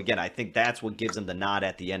defense. So again, I think that's what gives them the nod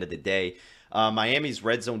at the end of the day. Miami's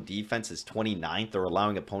red zone defense is 29th. They're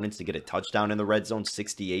allowing opponents to get a touchdown in the red zone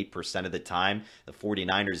 68% of the time. The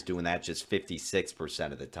 49ers doing that just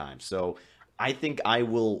 56% of the time. So I think I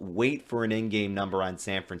will wait for an in-game number on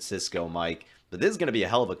San Francisco, Mike. But this is going to be a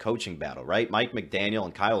hell of a coaching battle, right? Mike McDaniel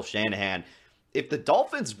and Kyle Shanahan. If the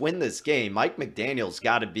Dolphins win this game, Mike McDaniel's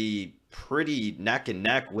got to be pretty neck and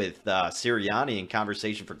neck with Sirianni in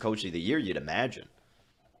conversation for Coach of the Year, you'd imagine.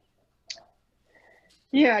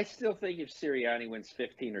 Yeah, I still think if Sirianni wins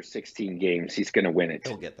 15 or 16 games, he's going to win it.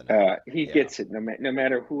 He'll get the He gets it no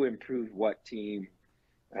matter who improved what team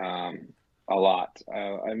a lot.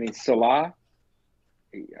 I mean, Salah,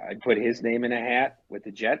 I put his name in a hat with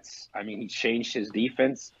the Jets. I mean, he changed his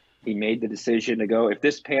defense. He made the decision to go. If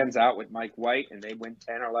this pans out with Mike White and they win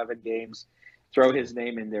 10 or 11 games, throw his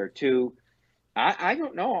name in there too. I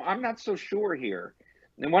don't know. I'm not so sure here.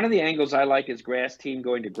 And one of the angles I like is grass team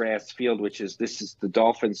going to grass field, which is this is the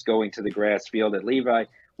Dolphins going to the grass field at Levi.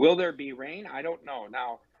 Will there be rain? I don't know.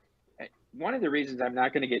 Now, one of the reasons I'm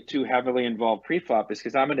not going to get too heavily involved pre-flop is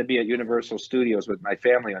because I'm going to be at Universal Studios with my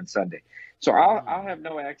family on Sunday. So I'll have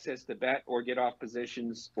no access to bet or get off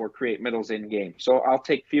positions or create middles in game. So I'll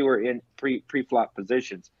take fewer in pre-flop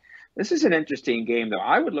positions. This is an interesting game, though.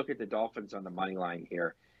 I would look at the Dolphins on the money line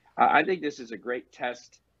here. I think this is a great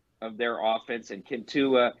test of their offense, and can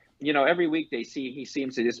Tua, every week he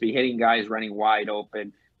seems to just be hitting guys running wide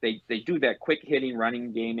open. They do that quick hitting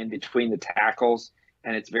running game in between the tackles,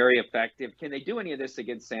 and it's very effective. Can they do any of this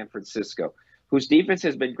against San Francisco, whose defense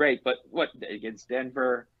has been great, but what against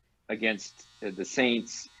Denver, against the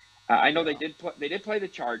Saints? I know they did play the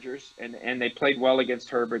Chargers, and they played well against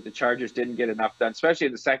Herbert. The Chargers didn't get enough done, especially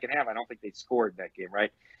in the second half. I don't think they scored that game,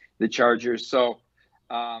 right? The Chargers. So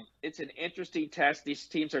it's an interesting test. These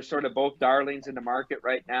teams are sort of both darlings in the market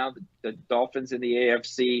right now. The Dolphins in the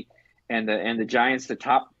AFC and the Giants, the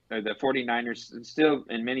 49ers, still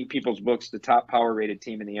in many people's books, the top power rated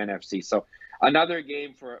team in the NFC. So another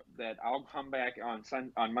game for that I'll come back on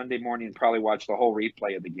Monday morning and probably watch the whole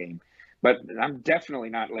replay of the game. But I'm definitely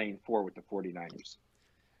not laying 4 with the 49ers.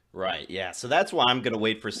 Right, yeah. So that's why I'm going to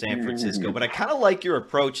wait for San Francisco. But I kind of like your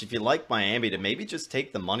approach, if you like Miami, to maybe just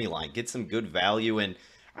take the money line, get some good value. And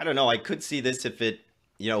I don't know, I could see this if it,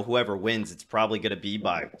 whoever wins, it's probably going to be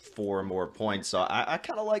by 4 or more points. So I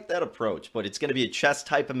kind of like that approach. But it's going to be a chess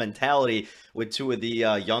type of mentality with 2 of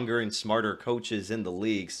the younger and smarter coaches in the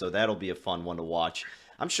league. So that'll be a fun one to watch.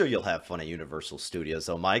 I'm sure you'll have fun at Universal Studios,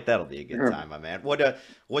 though, Mike. That'll be a good time, my man.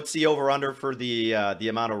 What's the over/under for the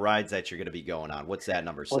amount of rides that you're going to be going on? What's that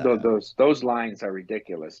number? Well, those lines are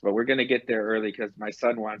ridiculous, but we're going to get there early because my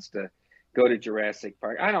son wants to go to Jurassic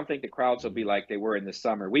Park. I don't think the crowds will be like they were in the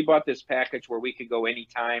summer. We bought this package where we could go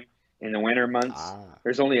anytime in the winter months.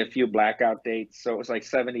 There's only a few blackout dates, so it was like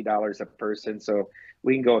 $70 a person. So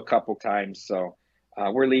we can go a couple times. So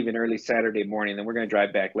we're leaving early Saturday morning, then we're going to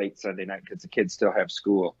drive back late Sunday night because the kids still have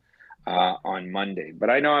school on Monday. But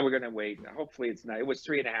I know we're going to wait. Hopefully it's not. It was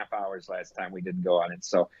 3.5 hours last time we didn't go on it.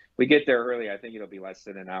 So we get there early. I think it'll be less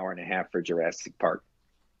than an hour and a half for Jurassic Park.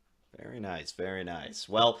 Very nice, very nice.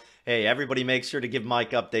 Well, hey, everybody make sure to give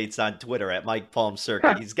Mike updates on Twitter at Mike Palm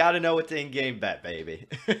Circuit. He's got to know it's in-game bet, baby.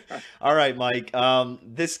 All right, Mike.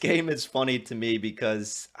 This game is funny to me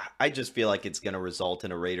because I just feel like it's going to result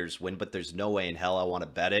in a Raiders win, but there's no way in hell I want to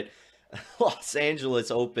bet it. Los Angeles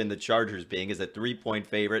Open, the Chargers being, is a 3-point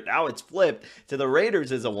favorite. Now it's flipped to the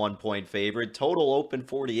Raiders as a 1-point favorite. Total open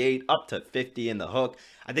 48, up to 50 in the hook.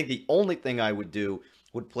 I think the only thing I would do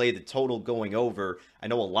would play the total going over. I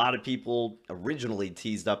know a lot of people originally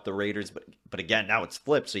teased up the Raiders, but again, now it's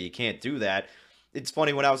flipped, so you can't do that. It's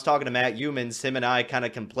funny, when I was talking to Matt Humans, him and I kind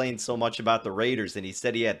of complained so much about the Raiders, and he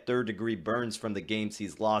said he had third-degree burns from the games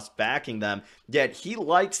he's lost backing them, yet he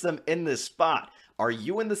likes them in this spot. Are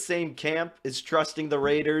you in the same camp as trusting the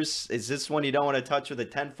Raiders? Is this one you don't want to touch with a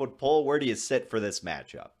 10-foot pole? Where do you sit for this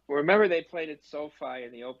matchup? Well, remember they played at SoFi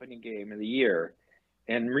in the opening game of the year.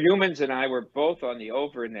 And Humans and I were both on the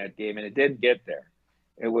over in that game, and it did get there.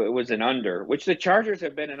 It was an under, which the Chargers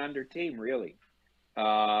have been an under team, really,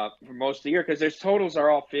 for most of the year, because their totals are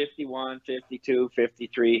all 51, 52,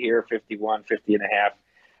 53 here, 51, 50 and a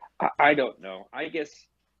half. I don't know. I guess,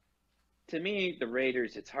 to me, the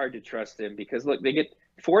Raiders, it's hard to trust them because, look, they get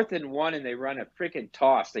 4th and 1, and they run a freaking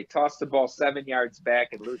toss. They toss the ball 7 yards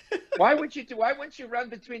back and lose. Why wouldn't you run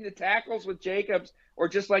between the tackles with Jacobs, or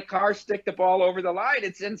just like Carr stick the ball over the line?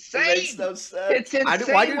 It's insane. It makes no sense. It's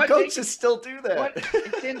insane. Why do coaches still do that?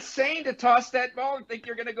 It's insane to toss that ball and think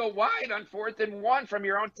you're going to go wide on 4th and 1 from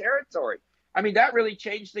your own territory. I mean, that really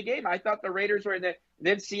changed the game. I thought the Raiders were in the –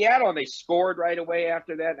 then Seattle, and they scored right away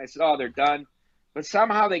after that. And I said, oh, they're done. But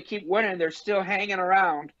somehow they keep winning. They're still hanging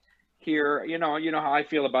around here. You know how I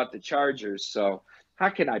feel about the Chargers. So how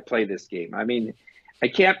can I play this game? I mean, I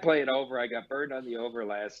can't play it over. I got burned on the over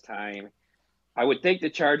last time. I would think the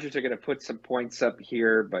Chargers are going to put some points up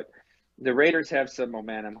here, but the Raiders have some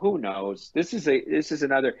momentum. Who knows? This is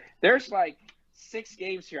another – there's like 6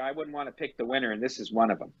 games here I wouldn't want to pick the winner, and this is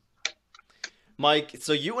one of them. Mike,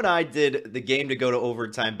 so you and I did the game to go to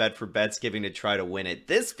overtime bet for Betsgiving to try to win it.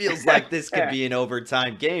 This feels like this could be an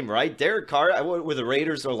overtime game, right? Derek Carr with the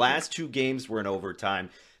Raiders, their last 2 games were in overtime.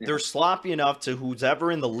 They're sloppy enough to who's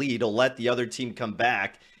ever in the lead will let the other team come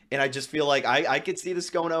back. And I just feel like I could see this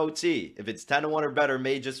going to OT. If it's 10-1 or better,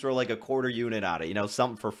 may just throw like a quarter unit on it,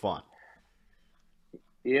 something for fun.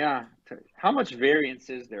 Yeah. How much variance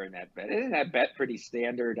is there in that bet? Isn't that bet pretty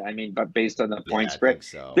standard? I mean, but based on the point spread, I think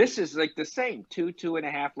so. This is like the same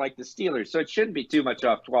 2.5 like the Steelers. So it shouldn't be too much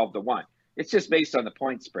off 12-1. It's just based on the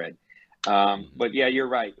point spread. But yeah, you're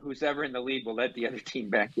right. Who's ever in the lead will let the other team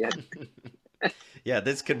back in. Yeah,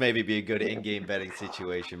 this could maybe be a good in-game betting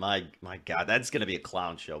situation. My God, that's going to be a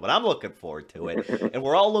clown show. But I'm looking forward to it. And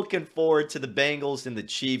we're all looking forward to the Bengals and the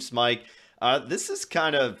Chiefs, Mike. This is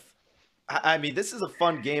kind of, I mean, this is a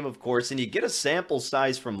fun game, of course, and you get a sample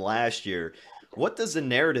size from last year. What does the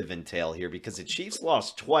narrative entail here? Because the Chiefs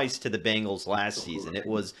lost twice to the Bengals last season. It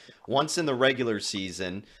was once in the regular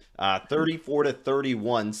season,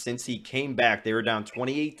 34-31. Since he came back, they were down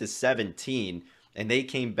 28-17, and they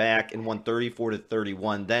came back and won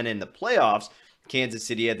 34-31. Then in the playoffs, Kansas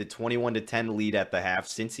City had the 21-10 lead at the half.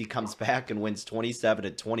 Since he comes back and wins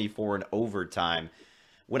 27-24 in overtime.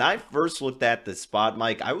 When I first looked at the spot,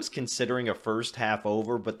 Mike, I was considering a first half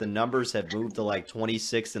over, but the numbers have moved to like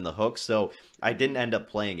 26 in the hook, so I didn't end up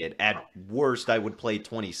playing it. At worst, I would play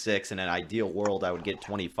 26. In an ideal world, I would get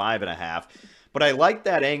 25.5. But I like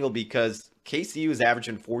that angle because KCU is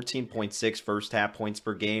averaging 14.6 first half points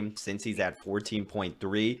per game since he's at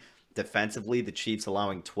 14.3. Defensively, the Chiefs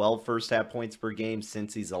allowing 12 first half points per game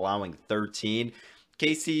since he's allowing 13.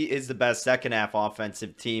 KC is the best second half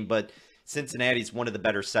offensive team, but Cincinnati's one of the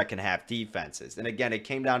better second half defenses. And again, it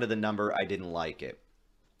came down to the number. I didn't like it.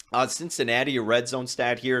 Cincinnati, a red zone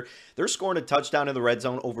stat here. They're scoring a touchdown in the red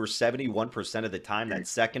zone over 71% of the time. That's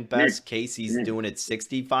second best. Casey's doing it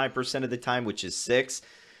 65% of the time, which is 6.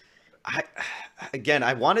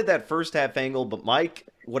 I wanted that first half angle, but Mike,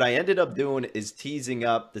 what I ended up doing is teasing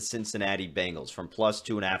up the Cincinnati Bengals from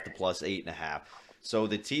 +2.5 to +8.5. So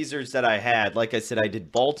the teasers that I had, like I said, I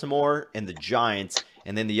did Baltimore and the Giants,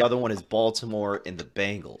 and then the other one is Baltimore and the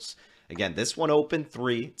Bengals. Again, this one opened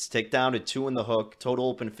 3. It's ticked down to 2 in the hook. Total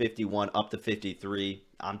open 51, up to 53.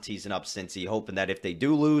 I'm teasing up Cincy, hoping that if they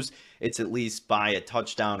do lose, it's at least by a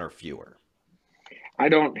touchdown or fewer. I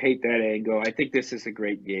don't hate that angle. I think this is a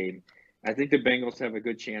great game. I think the Bengals have a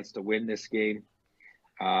good chance to win this game.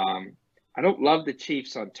 I don't love the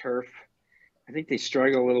Chiefs on turf. I think they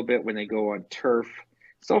struggle a little bit when they go on turf.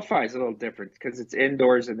 SoFi is a little different because it's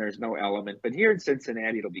indoors and there's no element. But here in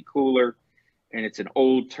Cincinnati, it'll be cooler, and it's an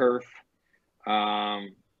old turf.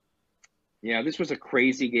 Yeah, this was a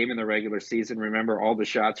crazy game in the regular season. Remember all the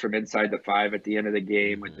shots from inside the 5 at the end of the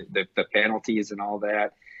game with the penalties and all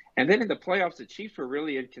that. And then in the playoffs, the Chiefs were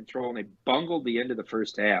really in control, and they bungled the end of the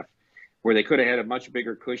first half where they could have had a much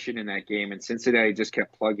bigger cushion in that game, and Cincinnati just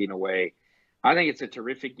kept plugging away. I think it's a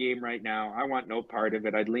terrific game right now. I want no part of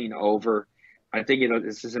it. I'd lean over. I think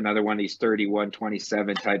this is another one of these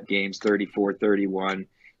 31-27 type games, 34-31,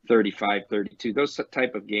 35-32. Those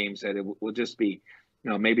type of games that it will just be,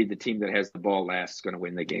 maybe the team that has the ball last is going to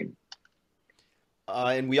win the game.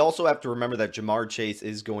 And we also have to remember that Jamar Chase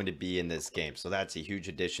is going to be in this game, so that's a huge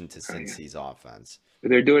addition to Cincy's offense.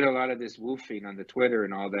 They're doing a lot of this woofing on the Twitter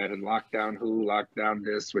and all that, and lockdown who, lockdown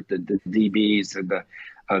this with the DBs and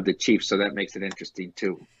the Chiefs, so that makes it interesting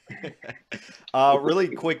too. Really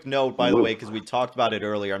quick note, by the way, because we talked about it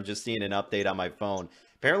earlier. I'm just seeing an update on my phone.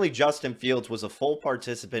 Apparently, Justin Fields was a full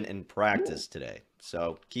participant in practice today.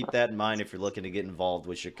 So keep that in mind if you're looking to get involved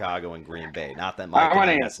with Chicago and Green Bay. Not that Mike and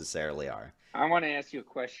I necessarily are. I want to ask you a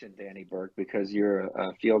question, Danny Burke, because you're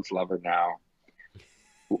a Fields lover now.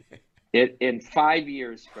 In 5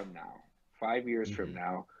 years from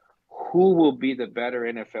now, who will be the better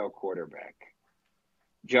NFL quarterback?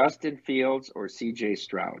 Justin Fields or C.J.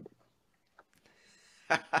 Stroud?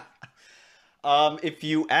 If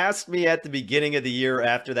you asked me at the beginning of the year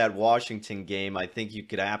after that Washington game, I think you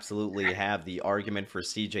could absolutely have the argument for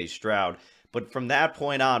CJ Stroud. But from that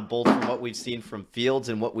point on, both from what we've seen from Fields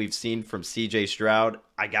and what we've seen from CJ Stroud,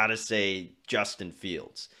 I got to say Justin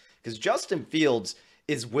Fields. Because Justin Fields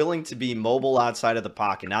is willing to be mobile outside of the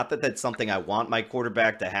pocket. Not that that's something I want my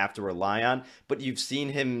quarterback to have to rely on, but you've seen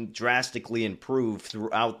him drastically improve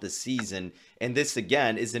throughout the season. And this,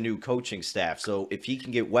 again, is a new coaching staff. So if he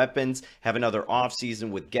can get weapons, have another offseason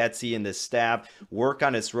with Getsy and this staff, work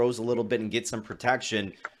on his throws a little bit and get some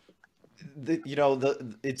protection,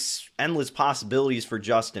 it's endless possibilities for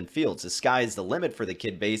Justin Fields. The sky is the limit for the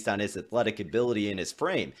kid based on his athletic ability and his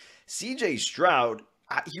frame. CJ Stroud,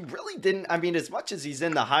 he really didn't. I mean, as much as he's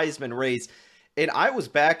in the Heisman race, and I was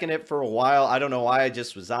backing it for a while. I don't know why. I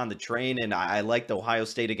just was on the train, and I liked Ohio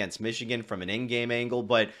State against Michigan from an in-game angle.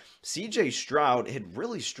 But CJ Stroud had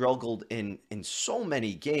really struggled in so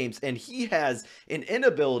many games, and he has an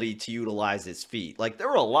inability to utilize his feet. Like, there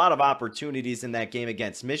were a lot of opportunities in that game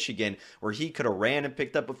against Michigan where he could have ran and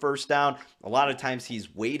picked up a first down. A lot of times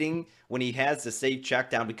he's waiting when he has the safe check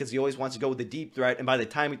down because he always wants to go with the deep threat, and by the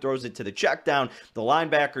time he throws it to the check down, the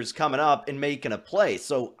linebacker's coming up and making a play.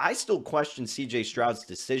 So I still question CJ Stroud's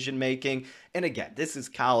decision making. And again, this is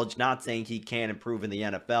college, not saying he can't improve in the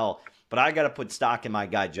NFL, but I got to put stock in my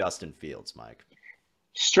guy Justin Fields, Mike.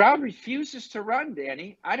 Stroud refuses to run,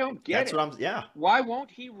 Danny. I don't get it. Yeah. Why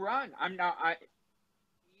won't he run?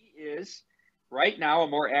 He is right now a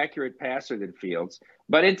more accurate passer than Fields.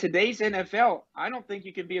 But in today's NFL, I don't think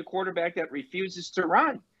you can be a quarterback that refuses to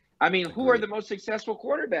run. I mean, who are the most successful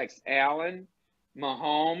quarterbacks? Allen,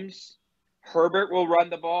 Mahomes, Herbert will run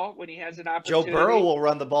the ball when he has an opportunity. Joe Burrow will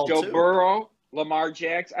run the ball too. Joe Burrow, Lamar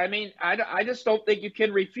Jackson. I mean, I just don't think you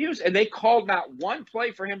can refuse. And they called not one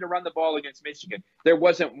play for him to run the ball against Michigan. There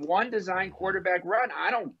wasn't one designed quarterback run.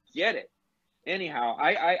 I don't get it. Anyhow,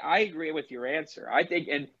 I agree with your answer. I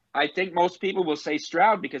think most people will say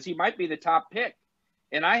Stroud because he might be the top pick.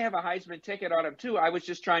 And I have a Heisman ticket on him too. I was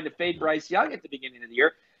just trying to fade Bryce Young at the beginning of the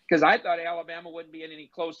year because I thought Alabama wouldn't be in any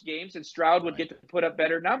close games and Stroud would get to put up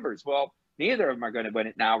better numbers. Well, neither of them are going to win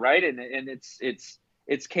it now, right? And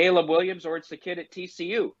it's Caleb Williams or it's the kid at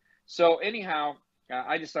TCU. So anyhow,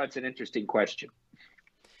 I just thought it's an interesting question.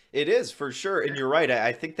 It is, for sure. And you're right.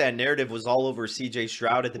 I think that narrative was all over CJ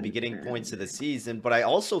Stroud at the beginning points of the season. But I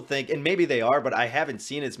also think, and maybe they are, but I haven't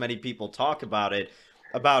seen as many people talk about it,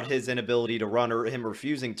 about his inability to run or him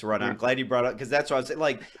refusing to run. I'm glad you brought up, because that's what I was saying.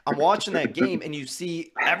 Like, I'm watching that game and you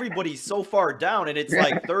see everybody so far down and it's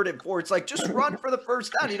like 3rd and 4. It's like, just run for the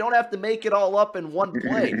first down. You don't have to make it all up in one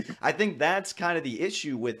play. I think that's kind of the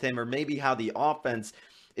issue with him, or maybe how the offense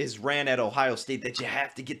is ran at Ohio State, that you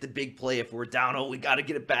have to get the big play. If we're down, we got to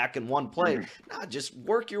get it back in one play. Nah, just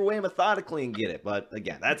work your way methodically and get it. But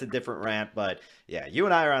again, that's a different rant. But yeah, you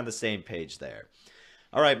and I are on the same page there.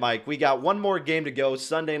 All right, Mike, we got one more game to go.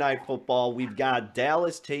 Sunday Night Football. We've got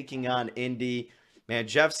Dallas taking on Indy. Man,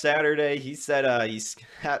 Jeff Saturday, he said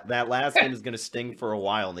that last game is going to sting for a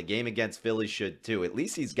while, and the game against Philly should too. At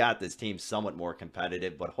least he's got this team somewhat more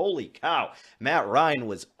competitive, but holy cow, Matt Ryan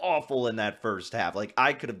was awful in that first half. Like,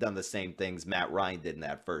 I could have done the same things Matt Ryan did in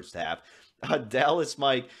that first half. Dallas,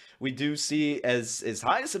 Mike, we do see as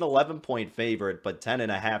high as an 11-point favorite, but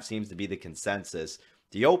 10.5 seems to be the consensus.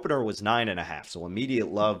 The opener was 9.5, so immediate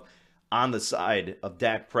love on the side of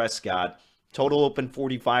Dak Prescott. Total open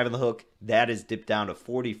 45 in the hook. That is dipped down to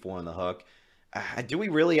 44 in the hook. Do we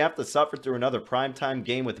really have to suffer through another primetime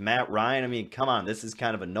game with Matt Ryan? I mean, come on, this is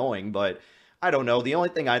kind of annoying, but I don't know. The only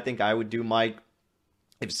thing I think I would do, Mike,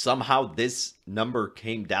 if somehow this number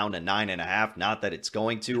came down to 9.5, not that it's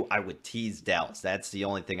going to, I would tease Dallas. That's the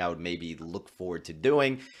only thing I would maybe look forward to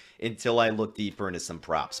doing until I look deeper into some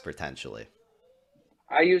props potentially.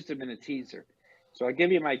 I used them in a teaser. So I'll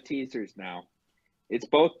give you my teasers now.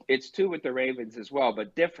 It's 2 with the Ravens as well,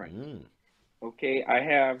 but different. Okay, I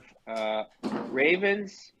have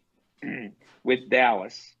Ravens with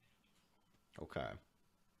Dallas. Okay.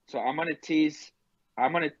 So I'm going to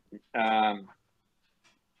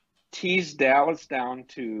tease Dallas down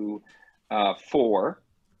to 4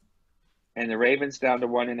 and the Ravens down to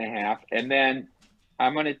 1.5. And then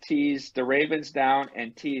I'm going to tease the Ravens down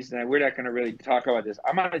and we're not going to really talk about this.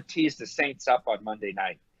 I'm going to tease the Saints up on Monday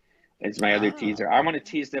night. It's my other teaser. I want to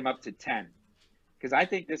tease them up to 10 because I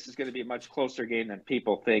think this is going to be a much closer game than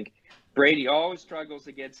people think. Brady always struggles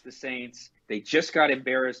against the Saints. They just got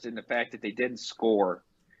embarrassed in the fact that they didn't score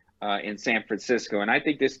in San Francisco, and I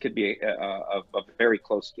think this could be a very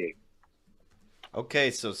close game. Okay,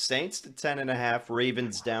 so Saints to 10.5,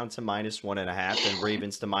 Ravens down to -1.5, and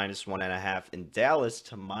Ravens to -1.5, and Dallas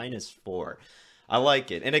to -4. I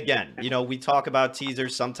like it. And again, we talk about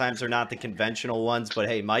teasers. Sometimes they're not the conventional ones, but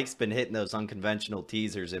hey, Mike's been hitting those unconventional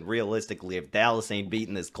teasers. And realistically, if Dallas ain't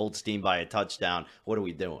beating this Colts team by a touchdown, what are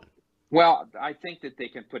we doing? Well, I think that they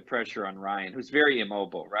can put pressure on Ryan, who's very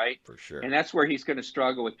immobile, right? For sure. And that's where he's going to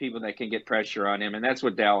struggle with people that can get pressure on him. And that's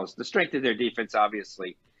what Dallas, the strength of their defense,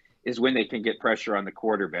 obviously, is when they can get pressure on the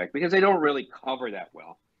quarterback, because they don't really cover that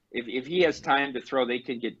well. If he has time to throw, they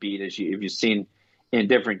can get beat, if you've seen in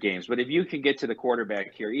different games. But if you can get to the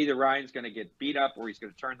quarterback here, either Ryan's going to get beat up or he's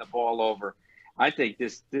going to turn the ball over. I think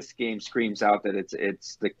this game screams out that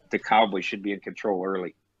it's the Cowboys should be in control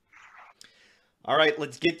early. All right,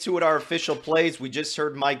 let's get to it. Our official plays. We just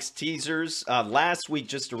heard Mike's teasers. Last week,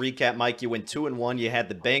 just to recap, Mike, you went 2-1. You had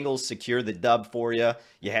the Bengals secure the dub for you.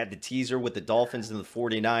 You had the teaser with the Dolphins and the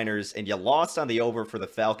 49ers, and you lost on the over for the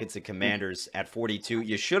Falcons and Commanders at 42.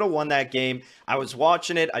 You should have won that game. I was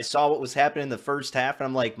watching it. I saw what was happening in the first half, and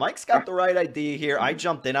I'm like, Mike's got the right idea here. I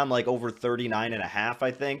jumped in on like over 39.5,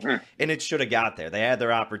 I think, and it should have got there. They had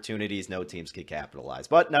their opportunities. No teams could capitalize.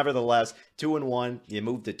 But nevertheless, 2-1. You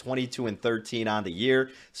moved to 22-13 on the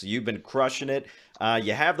year, so you've been crushing it.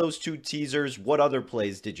 You have those two teasers. What other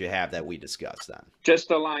plays did you have that we discussed then? Just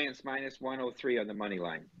the Lions minus 103 on the money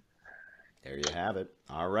line. There you have it.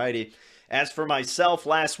 All righty. As for myself,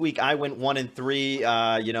 last week I went 1-3.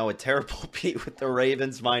 A terrible beat with the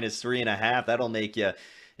Ravens minus 3.5. That'll make you,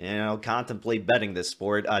 contemplate betting this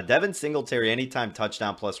sport. Devin Singletary, anytime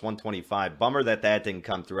touchdown plus 125. Bummer that didn't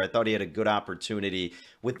come through. I thought he had a good opportunity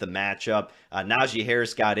with the matchup. Najee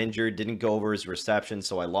Harris got injured, didn't go over his reception,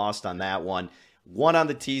 so I lost on that one. One on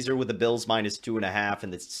the teaser with the Bills minus 2.5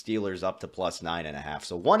 and the Steelers up to plus 9.5.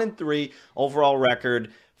 So 1-3 overall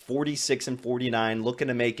record, 46-49. Looking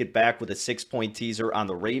to make it back with a 6-point teaser on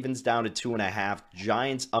the Ravens down to 2.5.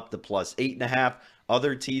 Giants up to plus 8.5.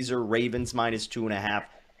 Other teaser, Ravens minus 2.5.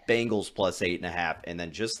 Bengals plus 8.5. And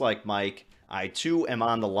then just like Mike, I too am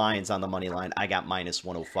on the Lions on the money line. I got minus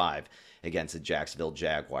 105 against the Jacksonville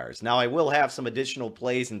Jaguars. Now, I will have some additional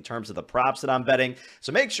plays in terms of the props that I'm betting,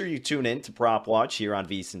 so make sure you tune in to Prop Watch here on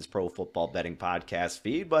VSiN's Pro Football Betting Podcast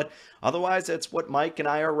feed, but otherwise, that's what Mike and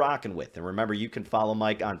I are rocking with. And remember, you can follow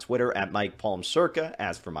Mike on Twitter at Mike Palm Circa,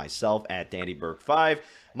 as for myself, at Danny Burke 5.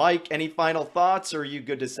 Mike, any final thoughts, or are you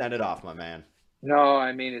good to send it off, my man? No,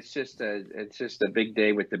 I mean, it's just a big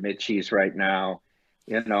day with the Mitchies right now.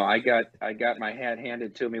 I got my hat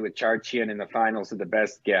handed to me with Charchian in the finals of the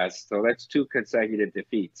best guess. So that's 2 consecutive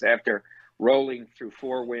defeats. After rolling through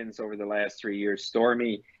 4 wins over the last 3 years,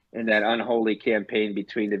 Stormy in that unholy campaign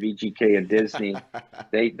between the VGK and Disney,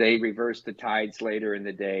 they reversed the tides later in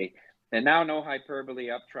the day. And now no hyperbole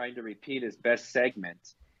up trying to repeat his best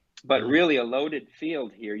segment. But really a loaded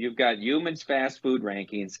field here. You've got Humans fast food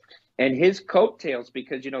rankings and his coattails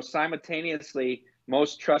because, simultaneously –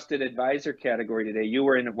 most trusted advisor category today. You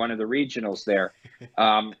were in one of the regionals there.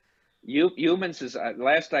 Humans is,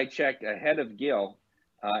 last I checked, ahead of Gil.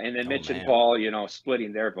 And then Mitch and Paul,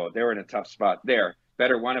 splitting their vote. They were in a tough spot there.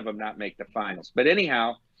 Better one of them not make the finals. But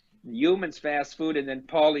anyhow, Humans fast food and then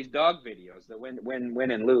Paulie's dog videos, the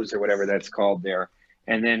win and lose or whatever that's called there.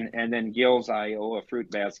 And then Gil's Iowa fruit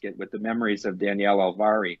basket with the memories of Danielle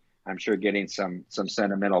Alvari. I'm sure getting some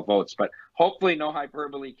sentimental votes, but hopefully no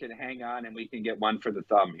hyperbole can hang on and we can get one for the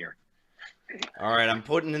thumb here. All right, I'm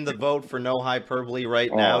putting in the vote for no hyperbole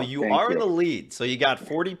right now. You are in the lead, so you got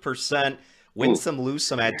 40%. Win some, lose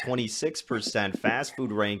some at 26%. Fast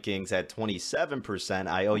food rankings at 27%.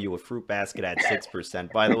 I owe you a fruit basket at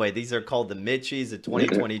 6%. By the way, these are called the Mitchies of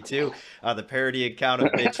 2022. The parody account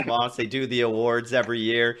of Mitch Moss. They do the awards every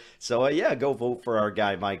year. So, go vote for our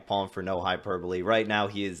guy, Mike Palm, for no hyperbole. Right now,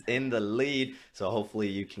 he is in the lead. So, hopefully,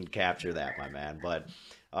 you can capture that, my man. But,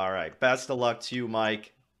 all right. Best of luck to you,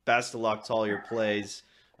 Mike. Best of luck to all your plays.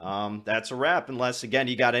 That's a wrap. Unless, again,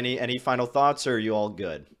 you got any final thoughts, or are you all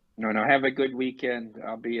good? No. Have a good weekend.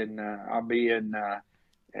 I'll be in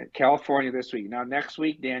California this week. Now next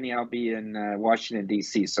week, Danny, I'll be in Washington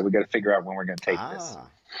D.C. So we got to figure out when we're going to take this.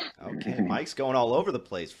 Okay, Mike's going all over the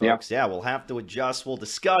place, folks. Yeah, we'll have to adjust. We'll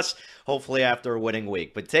discuss. Hopefully after a winning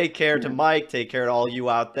week. But take care to Mike. Take care to all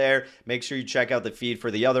you out there. Make sure you check out the feed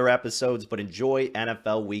for the other episodes. But enjoy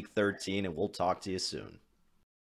NFL Week 13, and we'll talk to you soon.